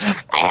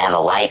have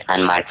a white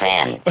unmarked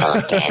van full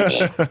of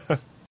candy.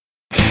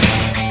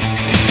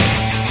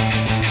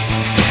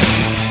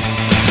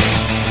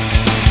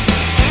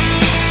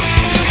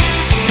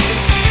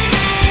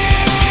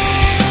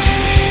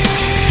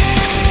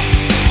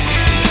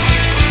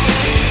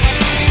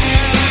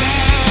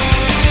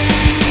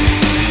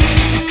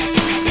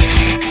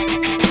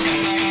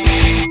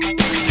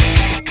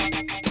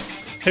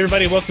 Hey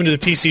everybody, welcome to the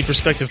PC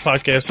Perspective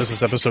Podcast. This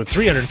is episode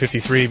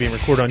 353, being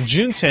recorded on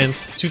June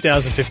 10th,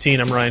 2015.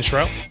 I'm Ryan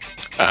Schrout.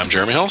 I'm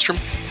Jeremy Hellstrom.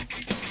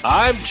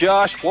 I'm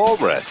Josh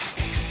Walrus.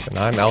 And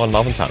I'm Alan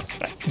Malventano.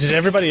 Did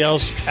everybody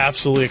else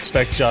absolutely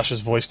expect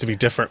Josh's voice to be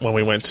different when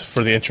we went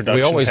for the introduction?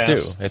 We always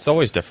pass? do. It's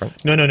always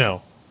different. No.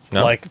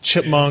 No? Like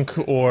Chipmunk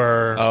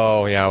or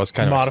Oh, yeah, I was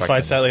kind of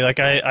modified slightly. Like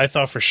I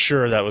thought for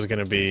sure that was going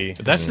to be...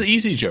 That's the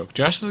easy joke.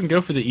 Josh doesn't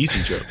go for the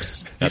easy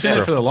jokes. He's in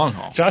true. it for the long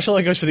haul. Josh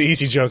only goes for the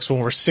easy jokes when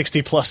we're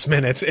 60 plus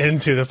minutes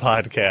into the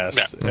podcast.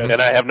 Yeah.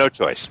 And I have no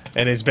choice.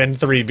 And it's been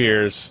 3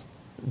 beers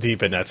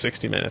deep in that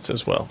 60 minutes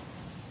as well,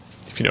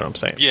 if you know what I'm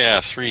saying.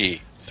 Yeah,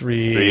 3.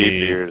 3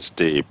 beers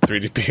deep.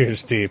 3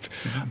 beers deep.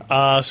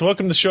 So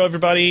welcome to the show,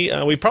 everybody.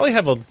 We probably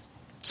have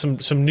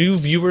some new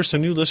viewers, some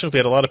new listeners. We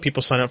had a lot of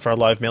people sign up for our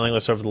live mailing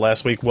list over the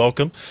last week.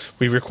 Welcome.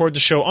 We record the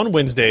show on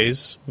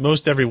Wednesdays,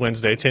 most every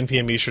Wednesday, 10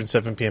 p.m. Eastern,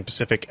 7 p.m.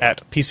 Pacific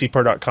at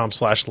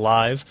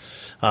pcpro.com/live.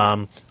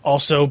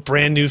 Also,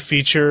 brand new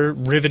feature,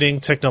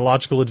 riveting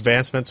technological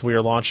advancements we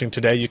are launching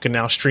today. You can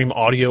now stream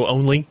audio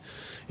only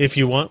if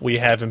you want. We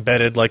have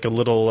embedded like a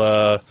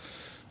little...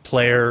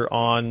 player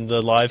on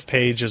the live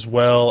page, as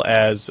well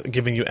as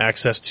giving you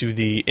access to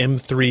the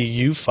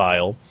M3U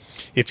file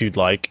if you'd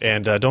like.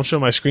 And don't show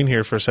my screen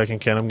here for a second,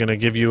 Ken. I'm going to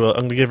give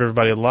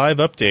everybody a live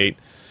update.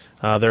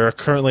 There are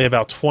currently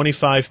about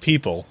 25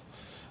 people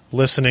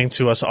listening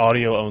to us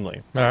audio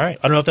only. All right.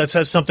 I don't know if that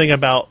says something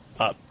about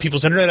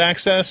people's internet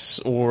access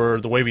or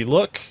the way we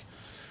look.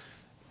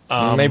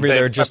 Maybe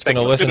they're just going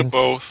to A bit listen. of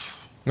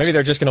both. Maybe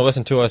they're just going to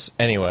listen to us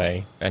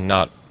anyway and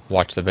not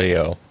watch the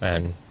video,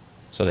 and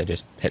so they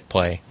just hit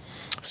play.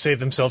 Save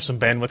themselves some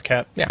bandwidth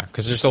cap. Yeah,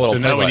 because there's a little. So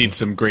now play we button. need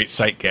some great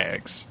sight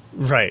gags.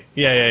 Right.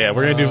 Yeah.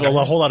 We're going to do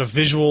a whole lot of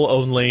visual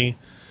only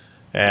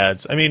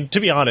ads. I mean, to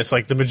be honest,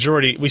 like the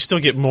majority, we still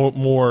get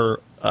more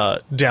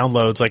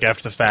downloads like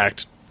after the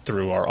fact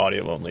through our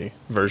audio only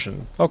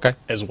version. Okay.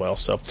 As well.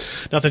 So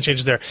nothing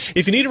changes there.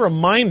 If you need a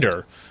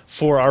reminder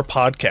for our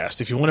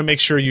podcast, if you want to make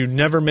sure you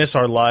never miss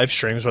our live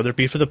streams, whether it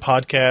be for the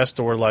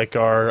podcast or like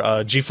our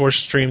GeForce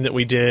stream that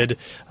we did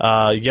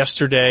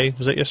yesterday.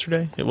 Was that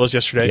yesterday? It was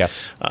yesterday.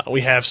 Yes.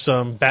 We have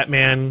some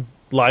Batman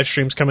live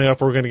streams coming up.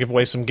 We're going to give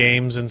away some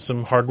games and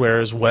some hardware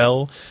as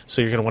well.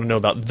 So you're going to want to know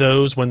about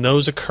those when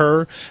those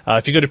occur.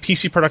 If you go to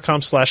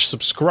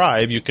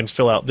pcpro.com/subscribe, you can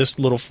fill out this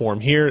little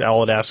form here.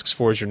 All it asks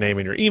for is your name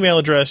and your email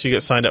address. You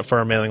get signed up for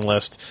our mailing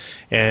list,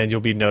 and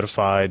you'll be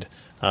notified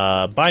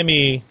by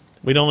me.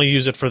 We'd only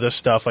use it for this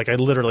stuff. Like I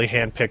literally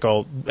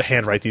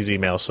handwrite these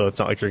emails, so it's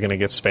not like you're going to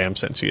get spam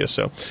sent to you.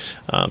 So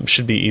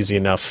should be easy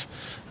enough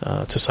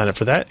to sign up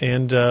for that.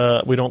 And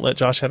we don't let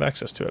Josh have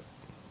access to it.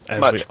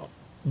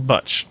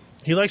 Much.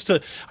 He likes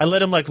to. I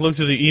let him like look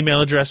through the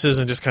email addresses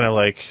and just kind of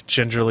like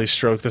gingerly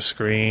stroke the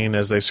screen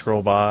as they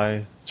scroll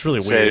by. It's really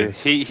weird.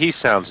 He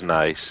sounds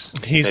nice.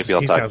 He Maybe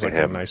I'll talk sounds to like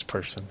him. a nice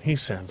person. He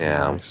sounds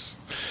Yeah. nice.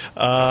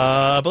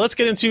 But let's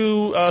get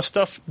into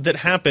stuff that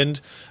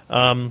happened.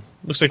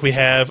 Looks like we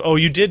have. Oh,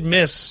 you did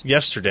miss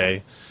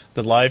yesterday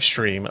the live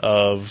stream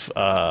of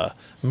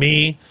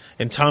me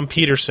and Tom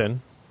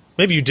Peterson.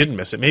 Maybe you didn't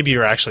miss it. Maybe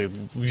you're actually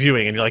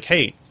viewing and you're like,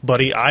 hey,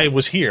 buddy, I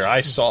was here. I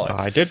saw it.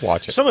 I did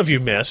watch it. Some of you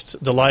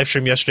missed the live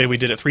stream yesterday we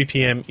did at 3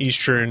 p.m.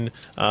 Eastern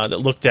that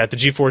looked at the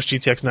GeForce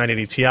GTX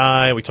 980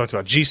 Ti. We talked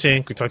about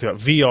G-Sync. We talked about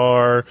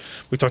VR.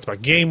 We talked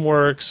about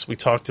GameWorks. We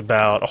talked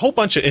about a whole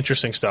bunch of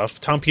interesting stuff.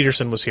 Tom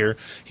Peterson was here.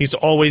 He's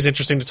always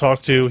interesting to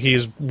talk to.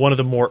 He's one of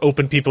the more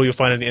open people you'll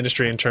find in the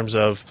industry in terms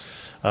of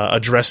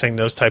addressing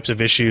those types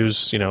of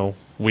issues. You know,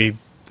 we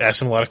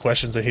asked him a lot of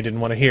questions that he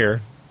didn't want to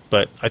hear.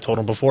 But I told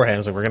him beforehand, I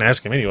was like, we're going to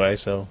ask him anyway,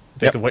 so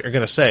think of what you're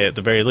going to say at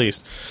the very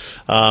least.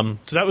 So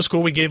that was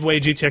cool. We gave away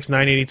GTX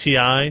 980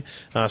 Ti.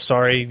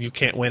 Sorry, you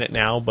can't win it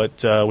now,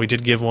 but we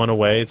did give one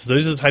away. So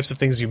those are the types of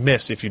things you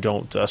miss if you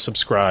don't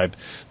subscribe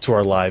to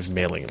our live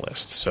mailing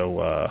list.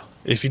 So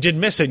if you did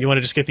miss it, you want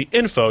to just get the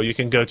info, you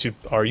can go to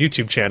our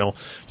YouTube channel,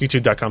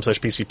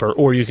 youtube.com/PCPro,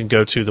 or you can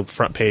go to the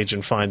front page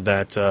and find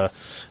that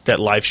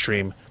live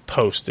stream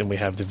post, and we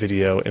have the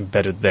video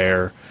embedded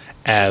there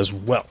as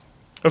well.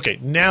 Okay,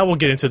 now we'll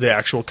get into the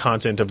actual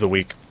content of the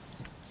week.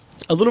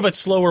 A little bit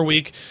slower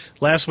week.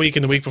 Last week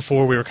and the week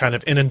before, we were kind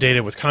of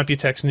inundated with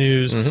Computex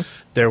news. Mm-hmm.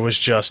 There was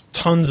just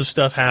tons of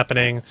stuff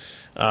happening.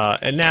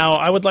 And now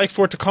I would like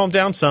for it to calm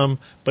down some,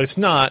 but it's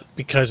not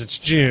because it's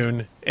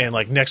June, and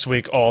like next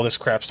week, all this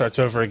crap starts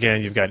over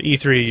again. You've got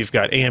E3, you've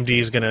got AMD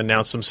is going to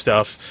announce some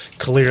stuff.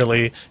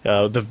 Clearly,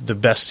 the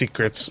best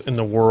secrets in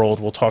the world.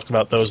 We'll talk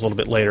about those a little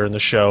bit later in the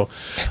show.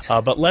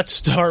 But let's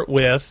start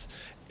with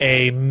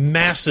a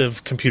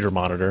massive computer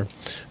monitor.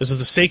 This is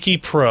the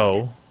Seiki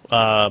Pro.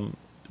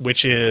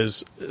 which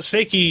is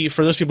Seiki,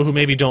 for those people who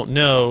maybe don't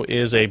know,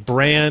 is a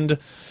brand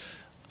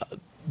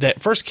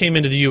that first came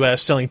into the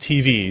U.S. selling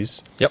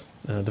TVs. Yep.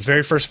 The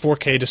very first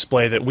 4K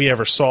display that we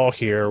ever saw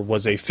here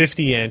was a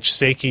 50-inch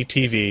Seiki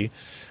TV.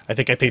 I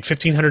think I paid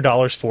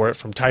 $1,500 for it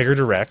from Tiger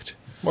Direct.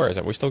 Where is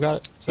it? We still got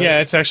it? Is that Yeah,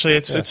 it? it's actually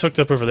it's hooked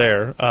up over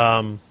there.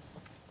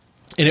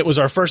 And it was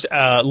our first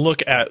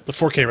look at the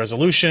 4K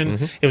resolution.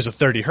 Mm-hmm. It was a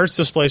 30 hertz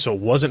display, so it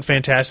wasn't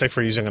fantastic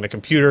for using on a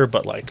computer,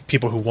 but like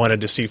people who wanted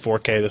to see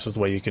 4K, this is the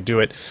way you could do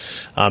it.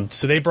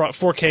 So they brought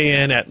 4K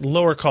in at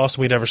lower cost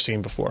than we'd ever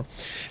seen before.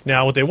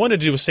 Now, what they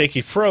wanted to do with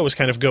Seiki Pro was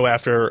kind of go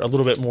after a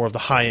little bit more of the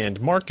high-end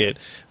market,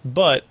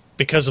 but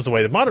because of the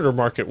way the monitor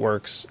market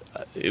works,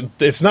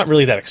 it's not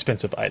really that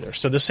expensive either.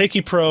 So the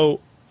Seiki Pro,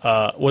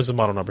 what's the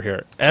model number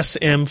here?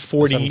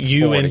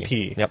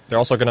 SM40UNP. Yep. They're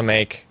also going to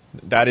make,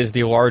 that is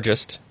the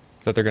largest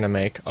that they're going to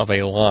make of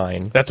a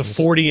line. That's a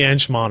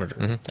 40-inch monitor.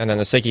 Mm-hmm. And then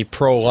the Seiki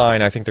Pro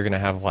line, I think they're going to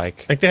have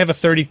like... I think they have a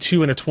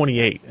 32 and a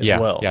 28 as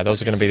well. Yeah,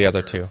 those are going to be the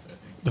other two.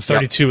 The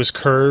 32 is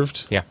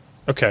curved? Yeah.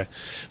 Okay.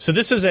 So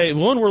this is the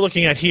one we're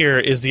looking at here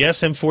is the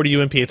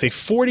SM40UMP. It's a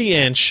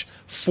 40-inch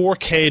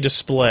 4K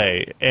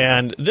display.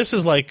 And this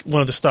is like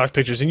one of the stock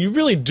pictures, and you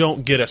really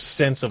don't get a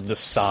sense of the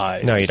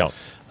size No, you don't.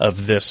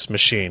 of this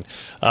machine.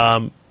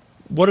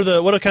 What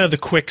are kind of the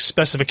quick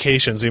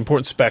specifications, the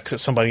important specs that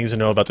somebody needs to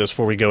know about this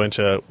before we go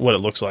into what it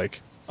looks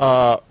like?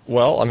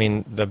 Well, I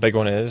mean, the big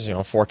one is,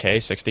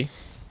 4K 60.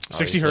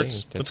 60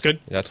 hertz. That's good.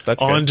 That's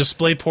On good.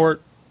 DisplayPort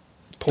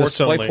ports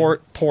only.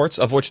 Ports,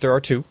 of which there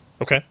are two.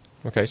 Okay.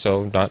 Okay,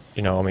 so not,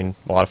 a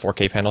lot of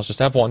 4K panels just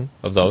have one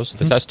of those.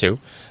 This has two.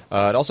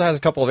 It also has a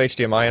couple of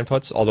HDMI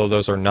inputs, although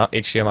those are not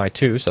HDMI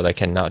 2, so they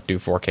cannot do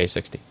 4K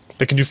 60.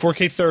 They can do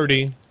 4K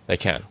 30. They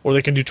can. Or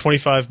they can do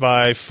 25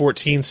 by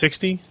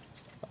 1460.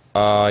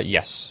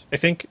 Yes. I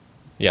think.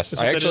 Yes. Is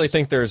what I that actually is?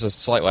 think there's a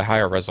slightly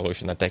higher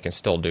resolution that they can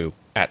still do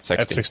at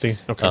 60. At 60,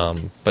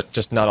 okay. But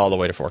just not all the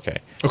way to 4K.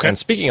 Okay. And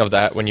speaking of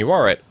that, when you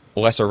are at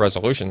lesser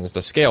resolutions,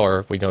 the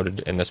scaler, we noted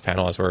in this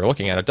panel as we were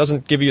looking at it,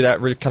 doesn't give you that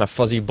really kind of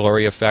fuzzy,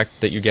 blurry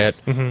effect that you get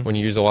when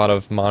you use a lot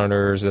of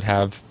monitors that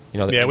have,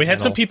 the Yeah, we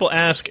had some panel. people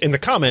ask in the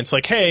comments,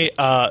 like, hey,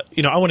 I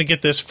want to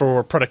get this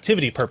for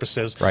productivity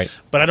purposes, Right.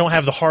 but I don't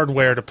have the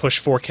hardware to push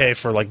 4K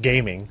for, like,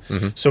 gaming.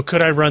 So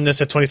could I run this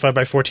at 25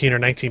 by 14 or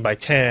 19 by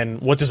 10?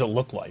 What does it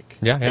look like?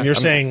 Yeah, And you're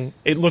saying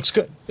it looks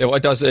good.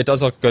 It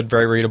does look good,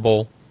 very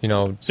readable.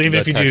 So even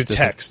if you do isn't-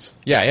 text.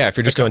 Yeah, if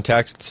you're just doing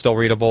text, it's still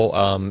readable.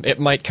 It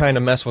might kind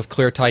of mess with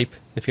ClearType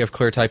if you have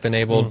ClearType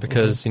enabled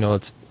because it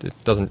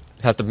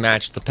has to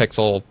match the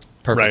pixel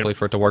perfectly Right.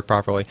 for it to work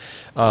properly.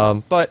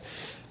 But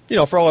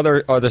for all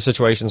other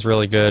situations,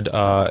 really good.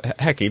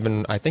 Heck,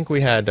 even I think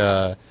we had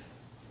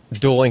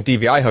dual link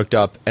DVI hooked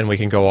up, and we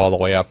can go all the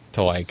way up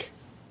to like.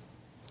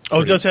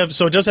 Oh, it does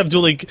have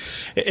dual link.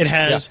 It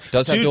has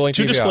does have dual link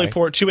two DVI.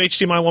 DisplayPort, two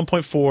HDMI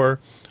 1.4,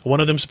 one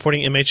of them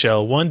supporting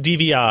MHL, one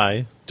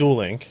DVI, dual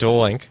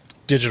link,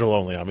 digital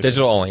only, obviously.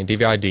 Digital only,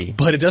 DVI-D.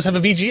 But it does have a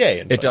VGA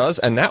input. It does,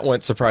 and that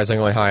went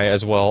surprisingly high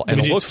as well. Did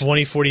And we do looked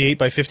 2048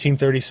 by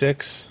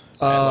 1536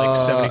 at like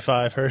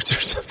 75 hertz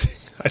or something?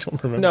 I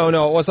don't remember.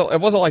 No, it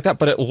wasn't like that.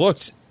 But it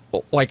looked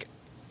like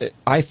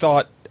I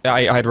thought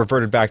I had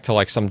reverted back to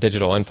like some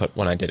digital input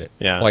when I did it.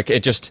 Yeah. Like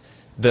it just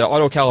the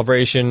auto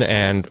calibration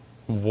and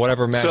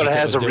whatever magic. So it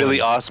has was a really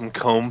doing, awesome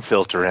comb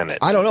filter in it.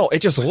 I don't know. It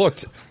just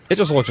looked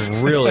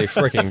really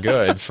freaking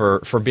good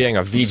for being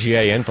a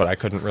VGA input. I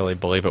couldn't really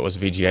believe it was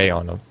VGA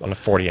on a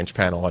 40-inch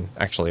panel and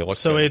actually looked.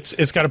 So good.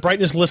 it's got a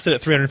brightness listed at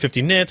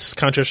 350 nits,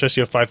 contrast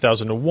ratio of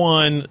 5,000 to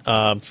 1,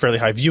 fairly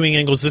high viewing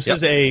angles. This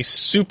is a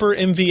super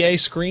MVA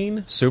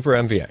screen, Super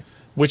MVA.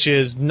 which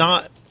is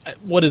not.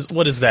 What is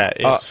that?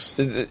 It's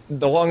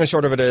The long and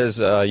short of it is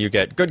you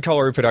get good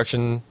color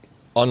reproduction,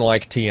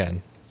 unlike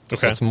TN. Okay.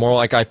 So it's more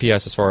like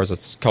IPS as far as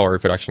its color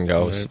reproduction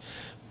goes.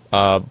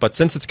 But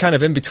since it's kind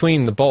of in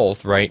between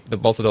both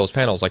of those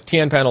panels, like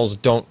TN panels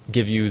don't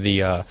give you the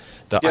Yeah,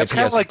 IPS it's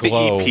kind of like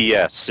glow. the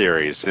EPS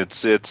series.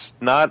 It's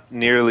not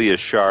nearly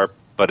as sharp,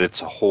 but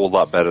it's a whole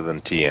lot better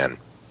than TN.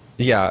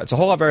 Yeah, it's a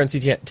whole lot better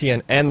than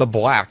TN, and the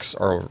blacks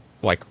are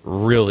like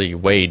really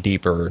way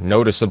deeper,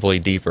 noticeably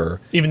deeper,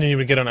 even than you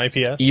would get on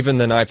IPS. even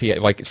than IPS.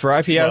 Like for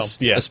IPS, Well,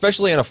 yeah.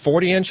 especially in a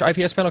 40-inch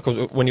IPS panel,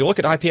 because when you look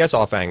at IPS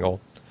off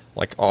angle,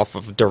 like off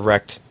of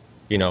direct,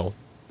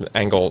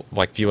 angle,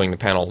 like viewing the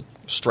panel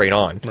straight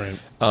on,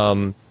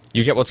 Right.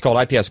 you get what's called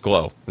IPS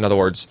glow. In other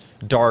words,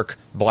 dark,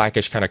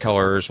 blackish kind of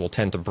colors will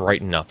tend to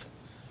brighten up.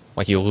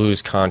 Like you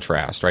lose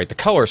contrast, right? The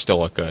colors still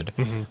look good,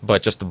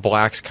 but just the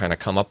blacks kind of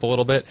come up a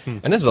little bit.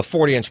 And this is a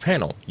 40-inch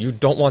panel. You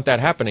don't want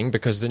that happening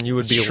because then you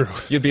would be True.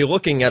 you'd be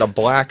looking at a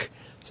black,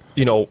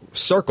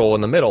 circle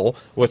in the middle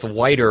with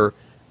lighter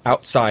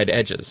outside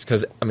edges,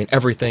 because I mean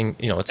everything,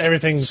 it's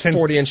Everything it's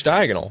tends- 40-inch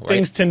diagonal. Right?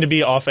 Things tend to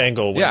be off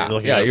angle when Yeah, you're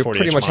looking yeah, at a you 40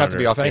 pretty inch much have to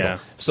be off monitor.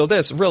 angle. Yeah. So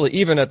this really,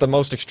 even at the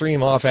most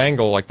extreme off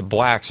angle, like the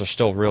blacks are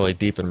still really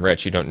deep and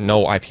rich. You don't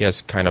know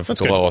IPS kind of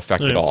That's glow good.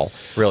 effect at Yeah. all.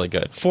 Really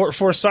good. For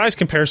a size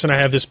comparison, I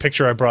have this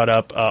picture I brought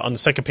up on the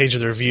second page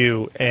of the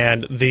review,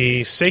 and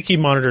the Seiki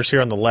monitors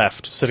here on the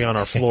left, sitting on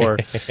our floor.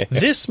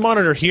 This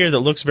monitor here that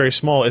looks very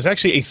small is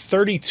actually a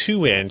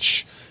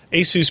 32-inch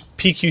Asus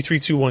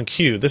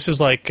PQ321Q. This is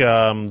like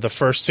the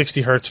first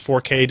 60 hertz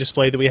 4K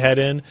display that we had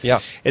in. Yeah.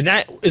 And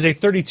that is a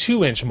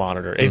 32-inch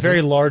monitor, a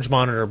very large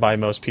monitor by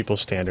most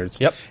people's standards.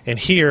 Yep. And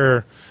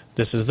here,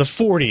 this is the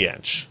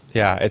 40-inch.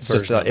 Yeah, it's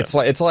just version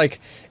of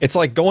it's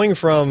like going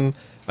from,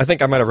 I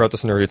think I might have wrote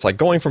this in the review. It's like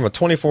going from a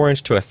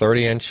 24-inch to a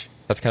 30-inch.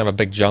 That's kind of a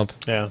big jump.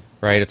 Yeah.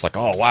 Right? It's like,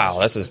 oh wow,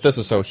 this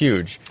is so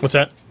huge. What's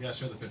that? You gotta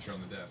show the picture on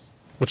the desk.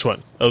 Which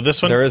one? Oh,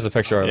 this one? There is a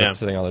picture of Yeah. it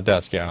sitting on the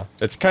desk. Yeah,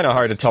 it's kind of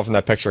hard to tell from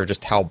that picture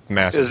just how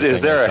massive. the Is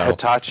thing there a though.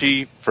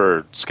 Hitachi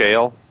for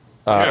scale?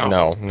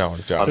 No,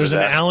 Joe. There's an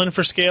that? Allen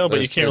for scale,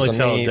 but you can't really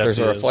tell. Me, what there's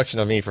a depth is. reflection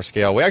of me for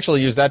scale. We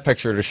actually used that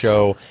picture to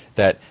show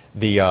that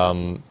the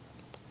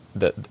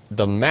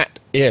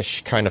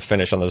matte-ish kind of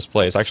finish on the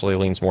displays actually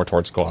leans more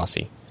towards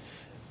glossy.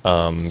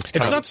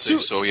 It's not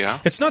So yeah.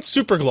 It's not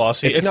super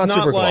glossy. It's not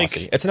super like,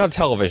 glossy. It's not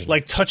television.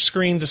 like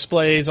touchscreen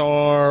displays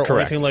are or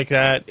Correct. anything like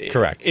that.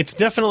 Correct. It's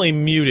definitely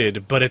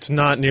muted, but it's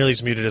not nearly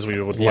as muted as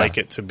we would like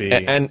it to be.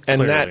 and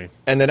clearly.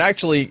 that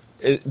actually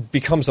it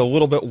becomes a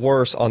little bit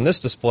worse on this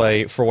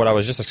display for what I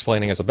was just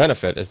explaining as a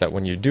benefit is that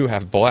when you do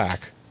have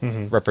black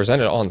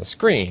represented on the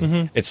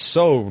screen, it's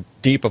so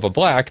deep of a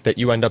black that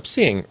you end up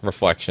seeing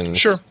reflections.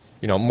 Sure.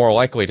 More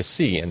likely to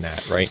see in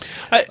that, right?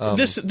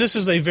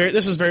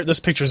 This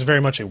picture is very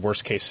much a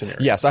worst case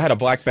scenario. Yes, I had a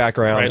black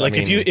background. Right. Like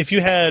I mean, if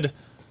you had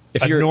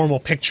if a you're- normal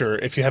picture,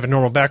 if you have a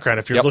normal background,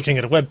 if you're Yep. looking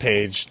at a web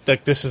page,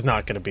 like this is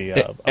not going to be a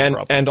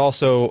problem. and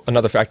also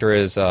another factor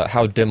is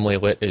how dimly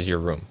lit is your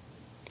room.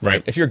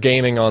 Right. If you're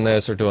gaming on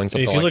this or doing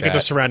something if you like look at the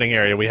that, surrounding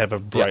area, we have a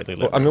brightly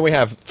lit. I mean, we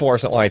have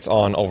fluorescent lights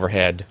on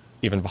overhead,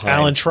 even behind.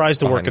 Alan tries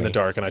to work behind in the me.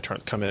 dark, and I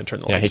come in and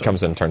turn the Yeah, lights he on.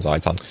 comes in and turns the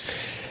lights on.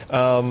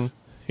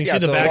 You yeah, see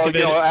the so- back Well, of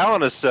it.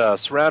 Alan is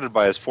surrounded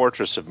by his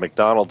fortress of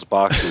McDonald's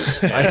boxes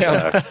and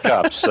am.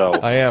 cups, so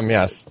I am,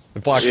 yes.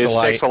 It blocks it the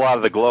light. takes a lot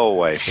of the glow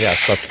away.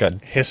 Yes, that's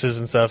good. Hisses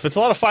and stuff. It's a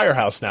lot of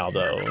Firehouse now,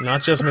 though,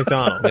 not just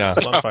McDonald's. Yeah. It's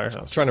a lot of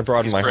Firehouse. Trying to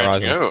broaden my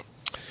Branching horizons.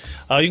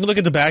 out. You can look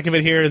at the back of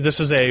it here. This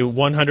is a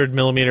 100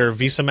 millimeter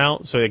Visa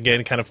mount, so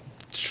again, kind of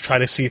try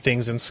to see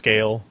things in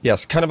scale.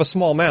 Yes, kind of a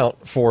small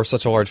mount for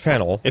such a large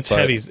panel. It's but,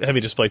 heavy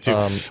display too,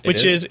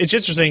 it is. it's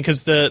interesting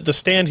because the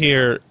stand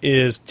here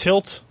is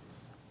tilt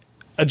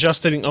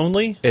adjusting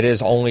only. It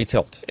is only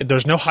tilt.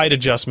 There's no height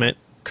adjustment.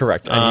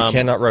 Correct. And you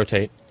cannot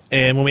rotate.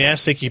 And when we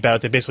asked Seiki about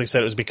it, they basically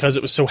said it was because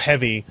it was so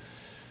heavy.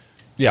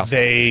 Yeah.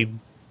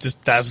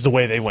 That's the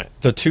way they went.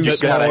 The two You gotta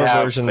smaller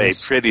have versions.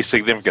 a pretty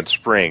significant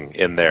spring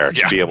in there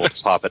to be able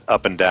to pop it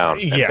up and down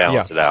and Yeah.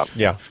 balance it out.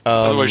 Yeah.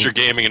 Otherwise, you're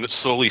gaming and it's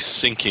slowly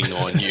sinking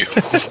on you.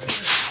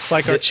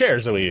 Like our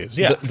chairs that we use.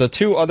 Yeah. The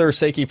two other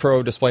Seiki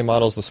Pro display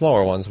models, the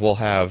smaller ones, will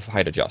have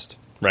height adjust.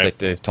 Right.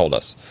 They've told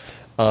us.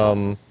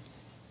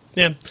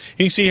 Yeah, you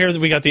can see here that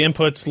we got the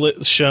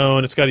inputs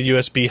shown. It's got a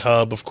USB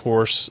hub, of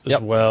course, as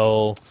Yep.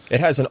 well. It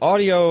has an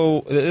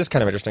audio. This is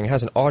kind of interesting. It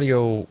has an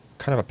audio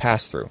kind of a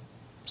pass through,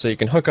 so you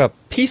can hook up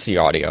PC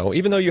audio,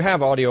 even though you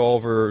have audio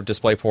over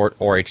DisplayPort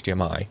or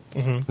HDMI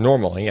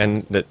normally,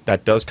 and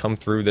that does come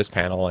through this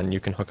panel. And you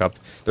can hook up.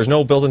 There's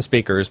no built-in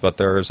speakers, but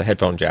there's a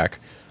headphone jack,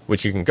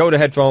 which you can go to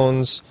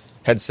headphones,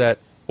 headset,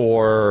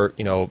 or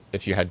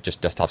if you had just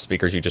desktop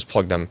speakers, you just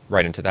plug them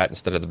right into that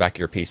instead of the back of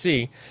your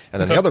PC.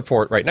 And then the other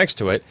port right next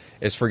to it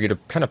is for you to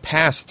kind of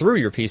pass through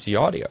your PC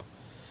audio.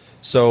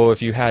 So if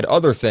you had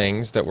other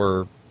things that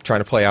were trying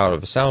to play out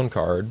of a sound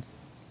card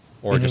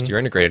or just your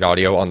integrated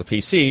audio on the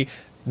PC,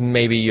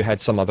 maybe you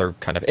had some other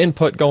kind of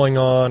input going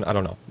on. I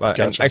don't know. And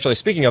Gotcha. actually,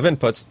 speaking of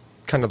inputs,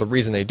 kind of the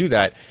reason they do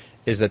that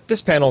is that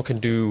this panel can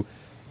do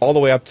all the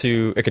way up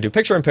to, it can do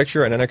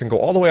picture-in-picture, and then it can go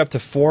all the way up to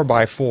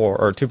 4x4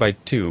 or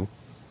 2x2,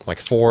 like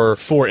four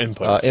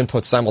inputs.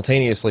 inputs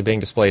simultaneously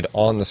being displayed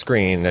on the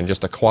screen and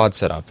just a quad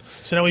setup.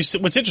 So now what's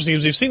interesting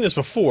is we've seen this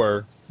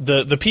before.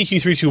 The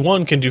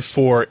PQ321 can do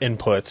 4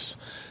 inputs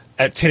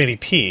at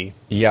 1080p.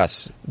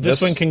 Yes.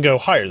 This one can go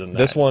higher than that.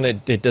 This one,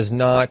 it does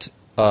not.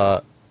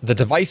 The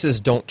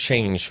devices don't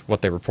change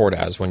what they report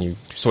as when you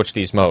switch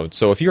these modes.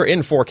 So if you're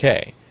in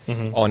 4K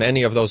on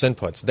any of those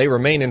inputs, they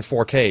remain in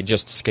 4K,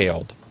 just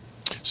scaled.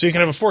 So you can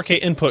have a 4K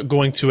input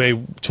going to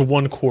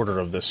 1/4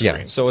 of this screen.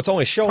 Yeah. So it's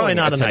only showing Probably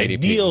not at an 1080p.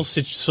 ideal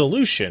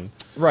solution.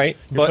 Right.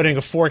 You're putting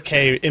a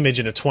 4K image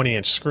in a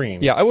 20-inch screen.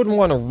 Yeah, I wouldn't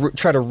want to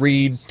try to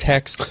read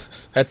text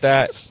at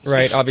that,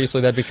 right?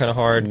 Obviously, that'd be kind of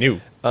hard.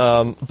 New.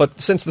 But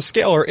since the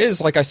scaler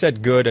is, like I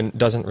said, good and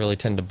doesn't really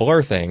tend to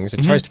blur things,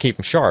 it tries to keep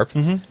them sharp.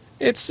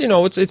 It's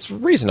it's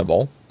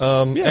reasonable,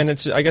 and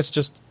it's I guess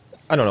just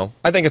I don't know.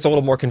 I think it's a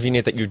little more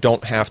convenient that you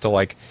don't have to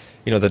like,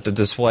 that the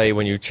display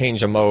when you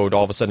change a mode,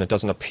 all of a sudden it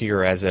doesn't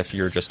appear as if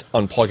you're just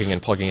unplugging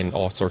and plugging in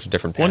all sorts of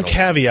different panels. One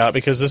caveat,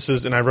 because this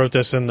is, and I wrote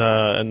this in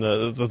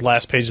the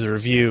last page of the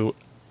review.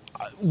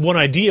 One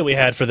idea we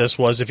had for this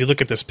was, if you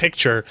look at this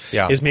picture,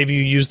 is maybe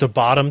you use the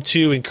bottom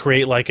two and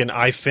create like an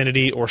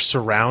iFinity or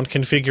surround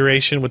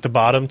configuration with the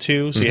bottom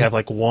two. So you have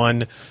like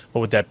one,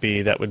 what would that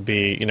be? That would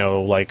be,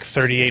 like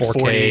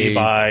 3840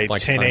 by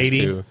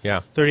 1080. Yeah.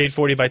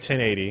 3840 by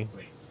 1080.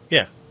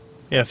 Yeah.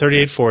 Yeah,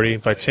 3840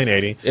 by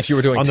 1080. If you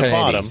were doing on the 1080s,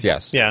 bottom,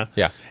 yes. Yeah.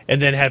 And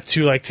then have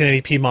two like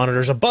 1080p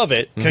monitors above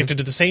it, connected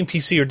to the same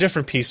PC or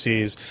different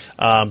PCs,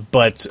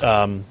 but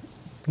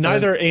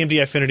neither AMD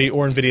iFinity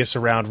or NVIDIA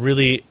Surround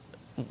really...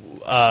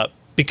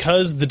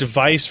 because the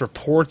device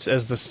reports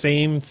as the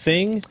same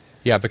thing.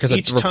 Yeah, because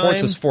it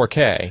reports as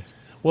 4K.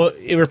 Well,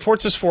 it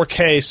reports as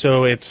 4K,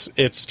 so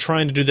it's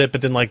trying to do that,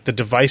 but then like the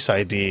device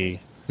ID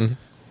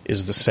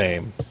is the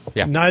same.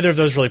 Yeah. Neither of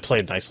those really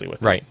played nicely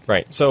with it.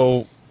 Right.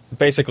 So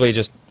basically,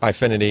 just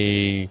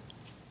iFinity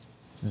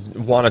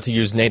wanted to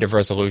use native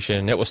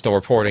resolution. It was still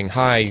reporting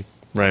high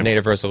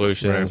native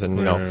resolutions, and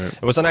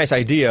it was a nice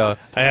idea.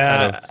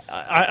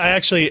 I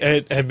actually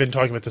had been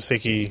talking with the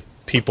Seiki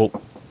people.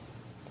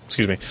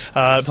 Excuse me.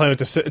 Talking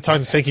to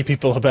Seiki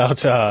people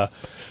about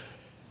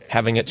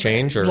having it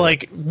change, or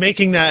like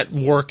making that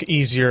work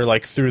easier,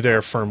 like through their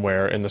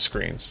firmware in the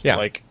screens. Yeah.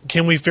 Like,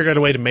 can we figure out a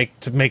way to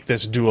make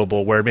this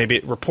doable, where maybe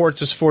it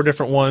reports as 4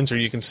 different ones, or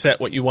you can set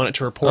what you want it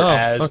to report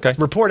as. Okay.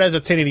 Report as a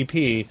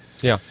 1080p.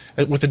 Yeah.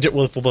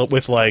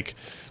 With like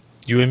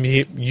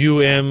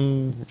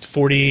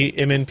UM40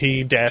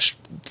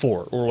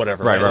 MNP-4 or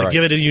whatever. Right. Like,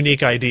 give it a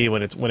unique ID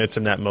when it's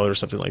in that mode or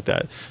something like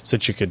that, so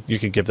that you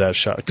could give that a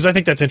shot. Because I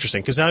think that's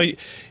interesting. Because now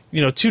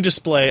to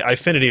display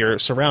iFinity or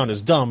Surround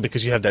is dumb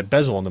because you have that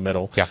bezel in the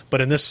middle. Yeah.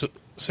 But in this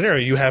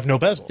scenario, you have no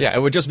bezel. Yeah, it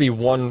would just be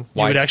one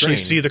wide You would actually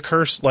screen. see the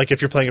cursor, like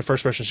if you're playing a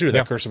first-person shooter,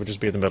 that cursor would just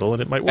be in the middle,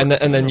 and it might work. And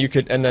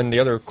then the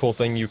other cool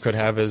thing you could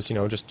have is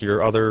just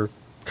your other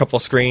couple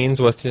of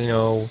screens with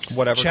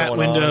whatever chat going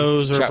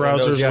windows on. or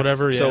browsers,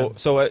 whatever. Yeah.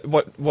 So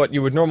what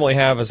you would normally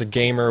have as a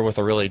gamer with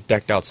a really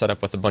decked out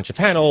setup with a bunch of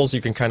panels,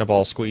 you can kind of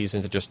all squeeze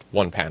into just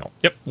one panel.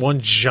 Yep, one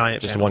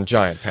giant panel.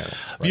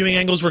 Right. Viewing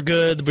angles were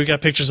good. We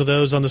got pictures of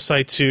those on the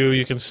site too.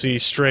 You can see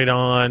straight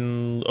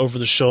on, over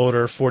the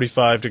shoulder,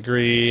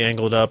 45-degree,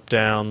 angled up,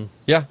 down.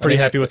 Yeah, pretty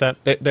happy with that.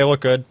 They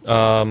look good.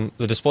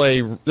 This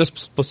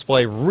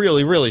display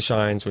really, really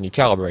shines when you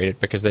calibrate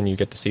it, because then you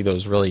get to see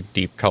those really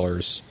deep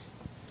colors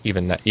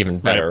even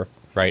better,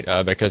 right?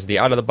 Because the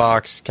out of the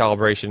box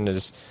calibration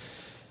is,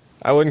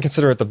 I wouldn't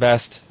consider it the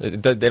best.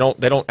 They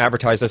don't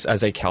advertise this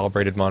as a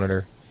calibrated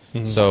monitor,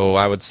 so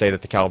I would say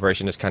that the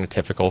calibration is kind of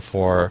typical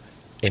for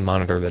a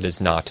monitor that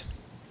is not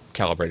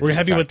calibrated. Were you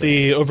happy with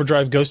the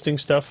overdrive ghosting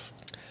stuff?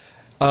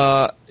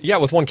 Yeah,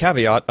 with one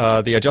caveat: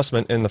 the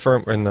adjustment in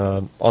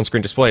the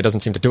on-screen display doesn't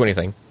seem to do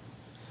anything.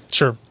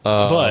 Sure,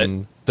 but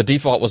the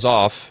default was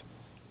off,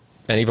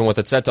 and even with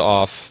it set to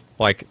off,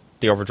 like,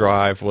 the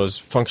overdrive was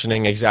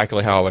functioning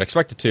exactly how I would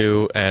expect it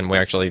to, and we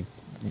actually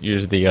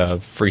used the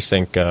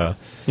FreeSync, the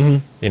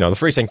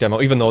FreeSync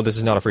demo, even though this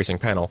is not a FreeSync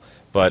panel,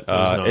 but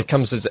it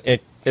comes as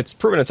it's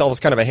proven itself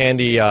as kind of a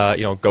handy,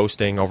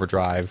 ghosting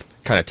overdrive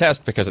kind of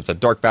test, because it's a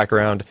dark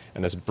background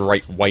and this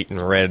bright white and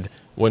red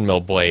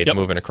windmill blade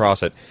moving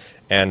across it,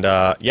 and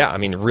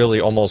really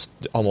almost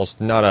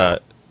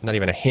not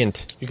even a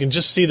hint. You can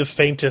just see the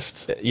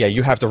faintest. Yeah,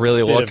 you have to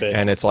really look,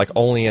 and it's like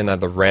only in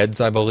the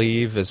reds, I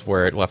believe, is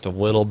where it left a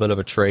little bit of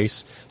a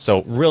trace.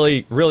 So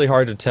really, really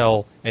hard to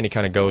tell any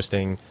kind of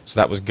ghosting. So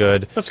that was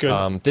good. That's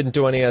good. Didn't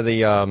do any of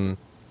the.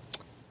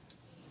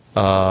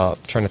 Trying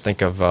to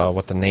think of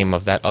what the name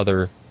of that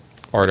other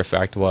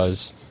artifact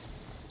was.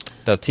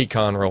 The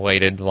T-Con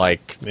related,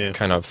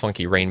 kind of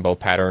funky rainbow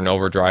pattern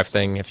overdrive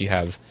thing. If you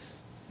have.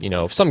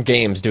 Some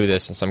games do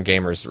this, and some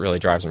gamers really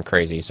drives them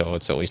crazy, so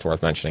it's at least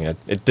worth mentioning it.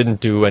 It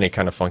didn't do any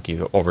kind of funky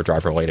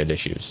overdrive-related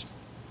issues,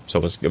 so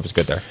it was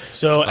good there.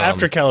 So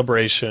after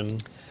calibration...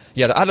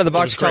 Yeah, the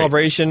out-of-the-box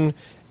calibration,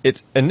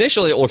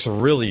 initially it looks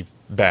really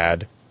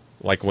bad.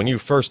 Like, when you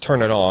first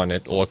turn it on,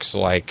 it looks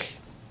like,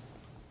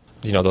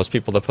 those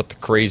people that put the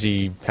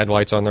crazy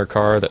headlights on their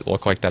car that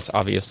look like that's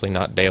obviously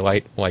not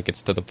daylight, like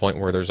it's to the point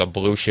where there's a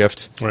blue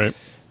shift.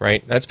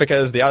 Right? That's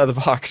because the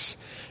out-of-the-box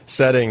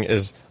setting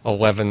is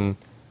 11,000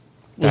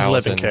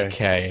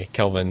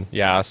 Kelvin.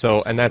 Yeah,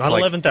 so, and that's not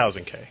like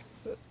 11,000 K.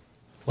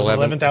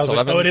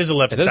 11,000. Oh, it is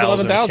 11,000. It is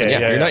 11,000.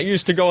 Yeah. You're not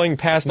used to going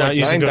past not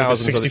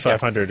 9,000.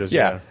 6,500.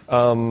 Yeah.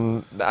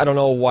 I don't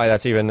know why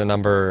that's even a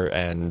number,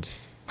 and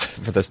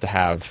for this to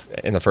have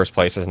in the first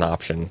place as an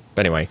option.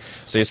 But anyway,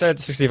 so you said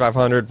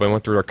 6,500. We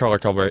went through our color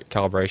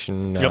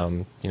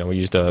calibration. Yep. We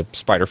used a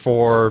Spider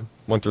 4.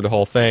 Went through the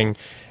whole thing,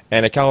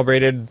 and it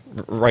calibrated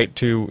right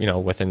to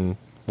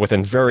within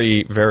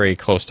very, very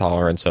close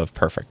tolerance of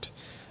perfect.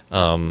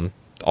 On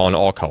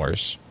all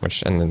colors,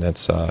 and then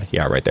that's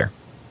right there.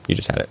 You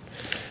just had it.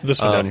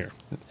 This one down here.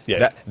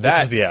 Yeah,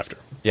 this is the after.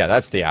 Yeah,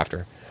 that's the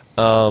after.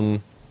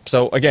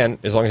 So again,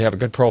 as long as you have a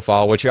good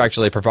profile, which you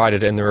actually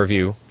provided in the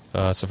review,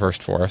 it's the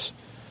first for us.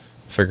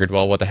 figured,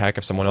 well, what the heck?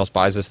 If someone else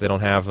buys this, they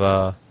don't have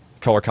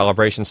color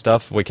calibration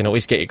stuff. We can at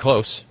least get you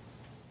close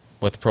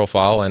with the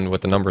profile and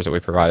with the numbers that we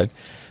provided.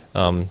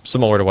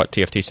 Similar to what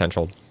TFT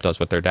Central does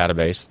with their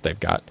database they've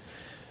got.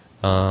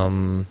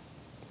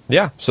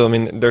 Yeah, so I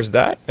mean, there's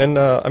that, and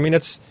I mean,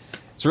 it's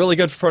really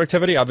good for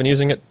productivity. I've been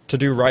using it to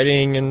do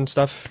writing and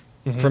stuff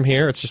from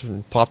here. It's just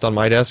been plopped on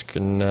my desk,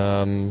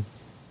 and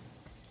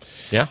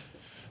yeah.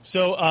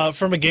 So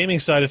from a gaming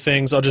side of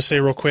things, I'll just say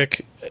real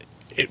quick,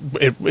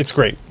 it's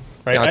great.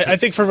 Right, Yeah, I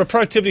think from a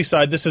productivity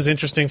side, this is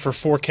interesting for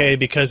 4K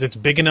because it's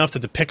big enough that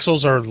the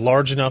pixels are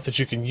large enough that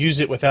you can use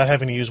it without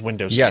having to use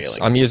window scaling. Yes,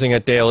 I'm using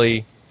it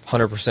daily,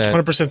 100%.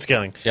 100%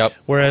 scaling. Yep.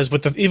 Whereas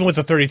even with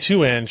the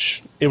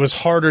 32-inch, it was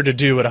harder to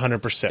do at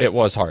 100%. It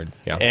was hard,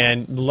 yeah.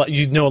 And a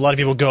lot of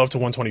people go up to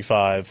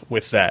 125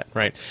 with that,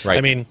 right? Right.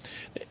 I mean,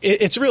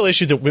 it's a real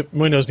issue that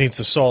Windows needs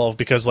to solve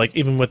because, like,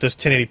 even with this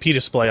 1080p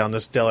display on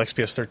this Dell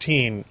XPS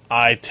 13,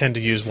 I tend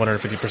to use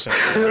 150%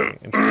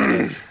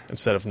 scaling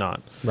instead of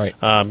not. Right.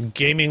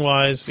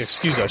 Gaming-wise,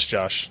 excuse us,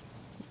 Josh.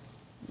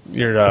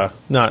 You're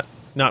not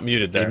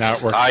muted there. You're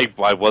not working.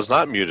 I was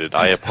not muted.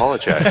 I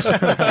apologize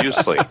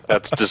profusely.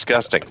 That's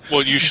disgusting.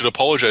 Well, you should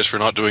apologize for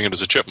not doing it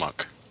as a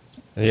chipmunk.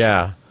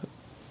 Yeah,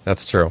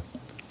 that's true.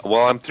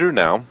 Well, I'm through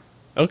now,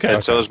 Okay.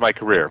 and so is my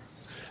career.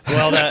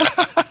 Well,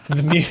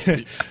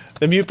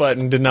 the mute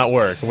button did not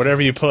work.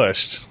 Whatever you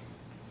pushed.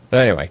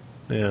 Anyway,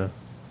 Yeah.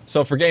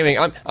 so for gaming,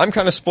 I'm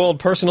kind of spoiled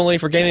personally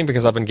for gaming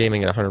because I've been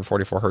gaming at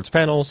 144 hertz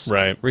panels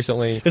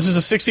recently. This is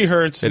a 60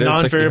 hertz It is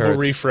 60 non-variable hertz.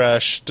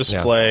 refresh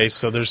display,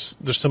 so there's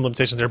some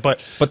limitations there. But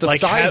the like,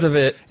 size of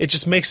it, it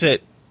just makes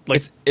it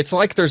like it's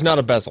like there's not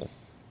a bezel.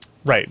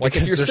 right. Like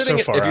if because you're they're sitting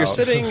so far if you're out.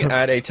 sitting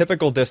at a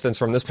typical distance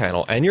from this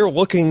panel and you're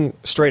looking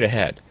straight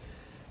ahead,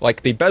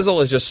 like the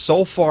bezel is just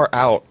so far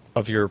out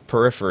of your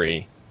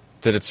periphery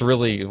that it's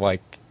really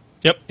like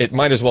Yep. it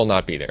might as well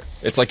not be there.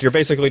 It's like you're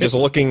basically just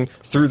looking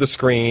through the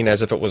screen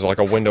as if it was like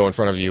a window in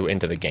front of you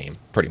into the game,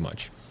 pretty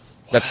much.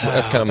 That's kind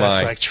of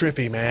That's my like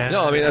trippy, man.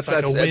 No, I mean that's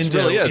like a it window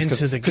really is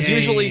into the because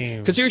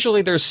game.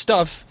 usually there's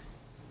stuff,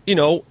 you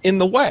know, in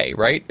the way,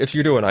 right? If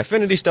you're doing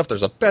Affinity stuff,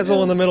 there's a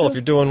bezel in the middle. If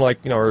you're doing like,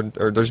 you know,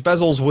 or there's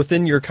bezels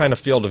within your kind of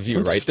field of view,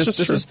 right? This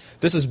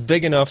is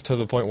big enough to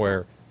the point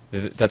where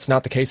that's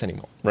not the case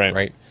anymore, Right.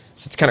 Right.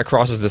 So it kind of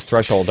crosses this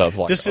threshold of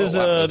like This is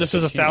this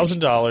is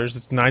 $1,000.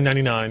 It's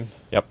 $999.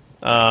 Yep.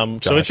 So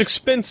Gosh. it's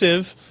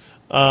expensive.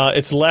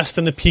 It's less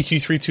than the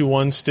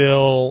PQ321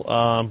 still,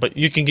 but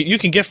you can get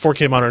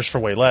 4K monitors for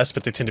way less,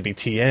 but they tend to be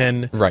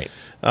TN. Right.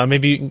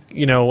 Maybe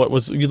you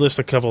list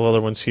a couple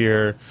other ones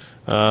here.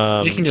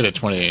 You can get a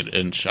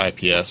 28-inch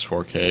IPS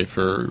 4K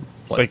for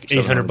like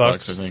 $800, I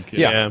think.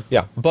 Yeah.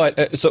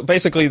 But so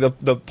basically, the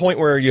point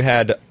where you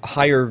had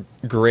higher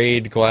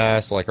grade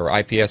glass, like or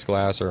IPS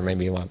glass, or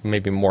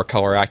maybe more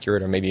color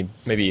accurate, or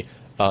maybe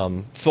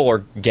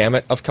fuller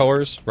gamut of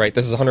colors, right?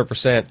 This is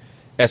 100%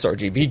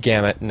 sRGB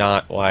gamut,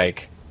 not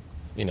like,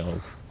 you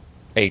know,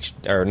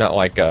 HDR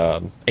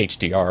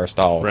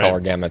style Right.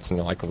 color gamuts and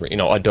like, you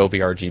know, Adobe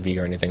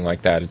RGB or anything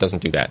like that. It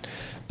doesn't do that.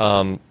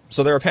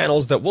 So there are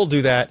panels that will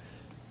do that,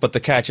 but the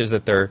catch is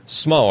that they're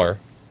smaller,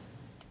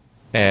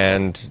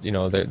 and you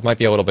know they might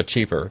be a little bit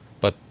cheaper.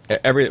 But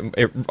a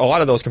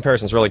lot of those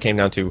comparisons really came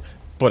down to,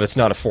 but it's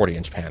not a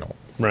 40-inch panel.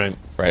 Right.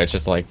 Right, it's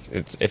just like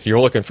if you're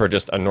looking for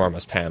just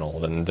enormous panel,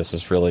 then this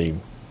is really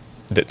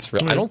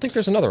I don't think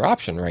there's another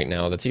option right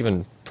now that's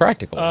even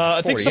practical.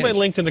 I think somebody 40-inch.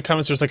 linked in the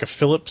comments. There's like a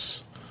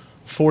Philips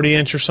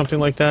 40-inch or something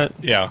like that.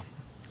 Yeah.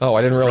 Oh,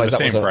 I didn't realize the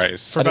that same was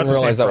price. I about didn't the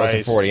realize same that was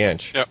a price.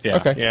 40-inch. Yep. Yeah.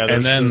 Okay. Yeah,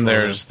 And then there's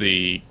there's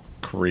the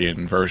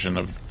Korean version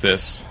of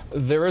this.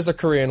 There is a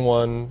Korean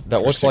one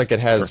that looks like it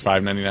for has.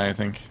 $5.99, I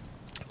think.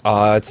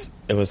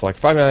 It was like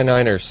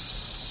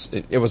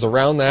 $5.99 or it was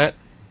around that,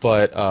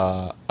 but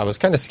I was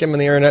kind of skimming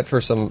the internet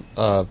for some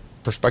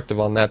perspective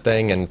on that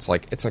thing, and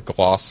it's a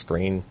gloss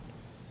screen.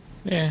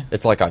 Yeah.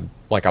 It's like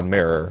a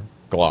mirror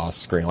gloss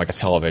screen, like a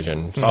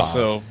television. It's style.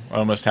 also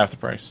almost half the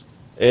price.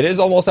 It is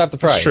almost half the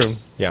price. true.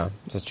 Yeah,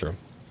 this is true.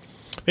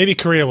 Maybe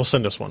Korea will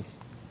send us one.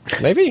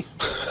 Maybe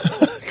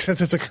Since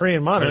it's a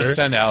Korean monitor. Just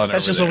send Alan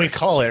That's over just there. what we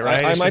call it,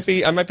 right? I It's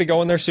might be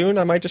going there soon.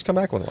 I might just come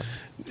back with one.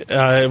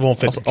 it won't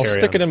fit the I'll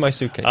carry-on. stick it in my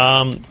suitcase.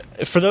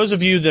 For those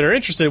of you that are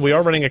interested, we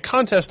are running a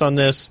contest on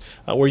this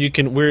where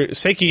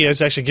Seiki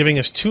is actually giving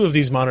us 2 of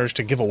these monitors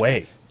to give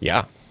away.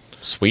 Yeah,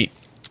 sweet.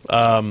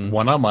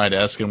 One on my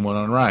desk and one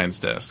on Ryan's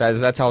desk.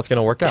 That's how it's going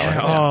to work out. Yeah,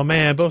 right? oh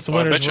man, both the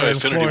Well, I winners bet you were in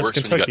Affinity Florence, works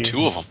when you Kentucky. got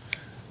 2 of them.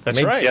 That's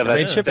Maybe- right. Yeah,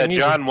 Made that shipping easy.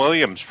 John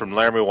Williams from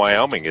Laramie,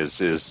 Wyoming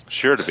is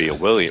sure to be a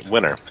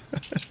winner.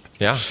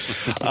 Yeah.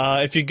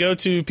 If you go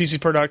to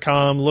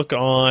PCPro.com, look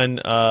on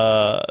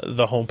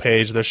the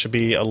homepage, there should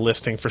be a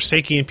listing for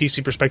Seiki and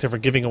PC Perspective for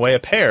giving away a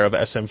pair of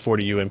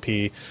SM40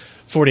 UMP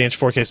 40-inch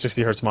 4K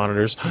 60 hertz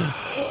monitors.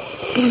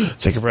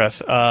 Take a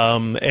breath.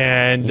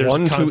 And there's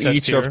One a to contest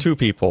each here. of 2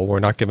 people. We're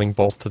not giving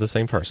both to the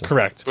same person.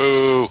 Correct.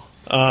 Boo.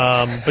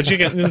 But you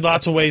get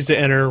lots of ways to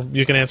enter.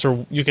 You can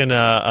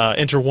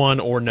enter one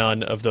or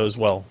none of those.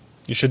 Well,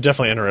 You should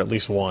definitely enter at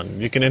least one.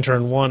 You can enter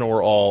in one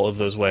or all of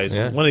those ways.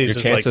 Yeah. One of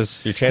these Your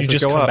is chances you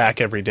just go come up. back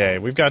every day.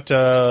 We've got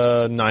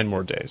 9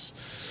 more days.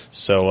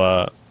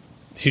 So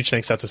huge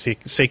thanks out to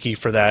Seiki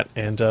for that.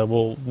 And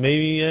we'll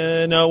maybe,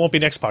 no, it won't be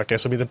next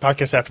podcast. It'll be the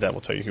podcast after that. We'll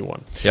tell you who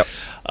won. Yep.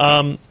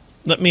 I'm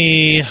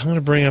going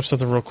to bring up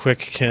something real quick,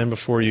 Ken,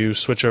 before you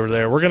switch over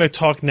there. We're going to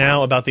talk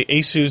now about the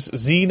Asus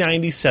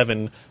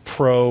Z97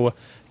 Pro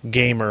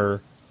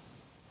Gamer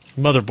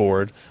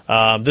motherboard.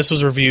 This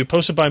was a review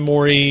posted by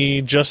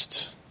Maury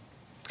just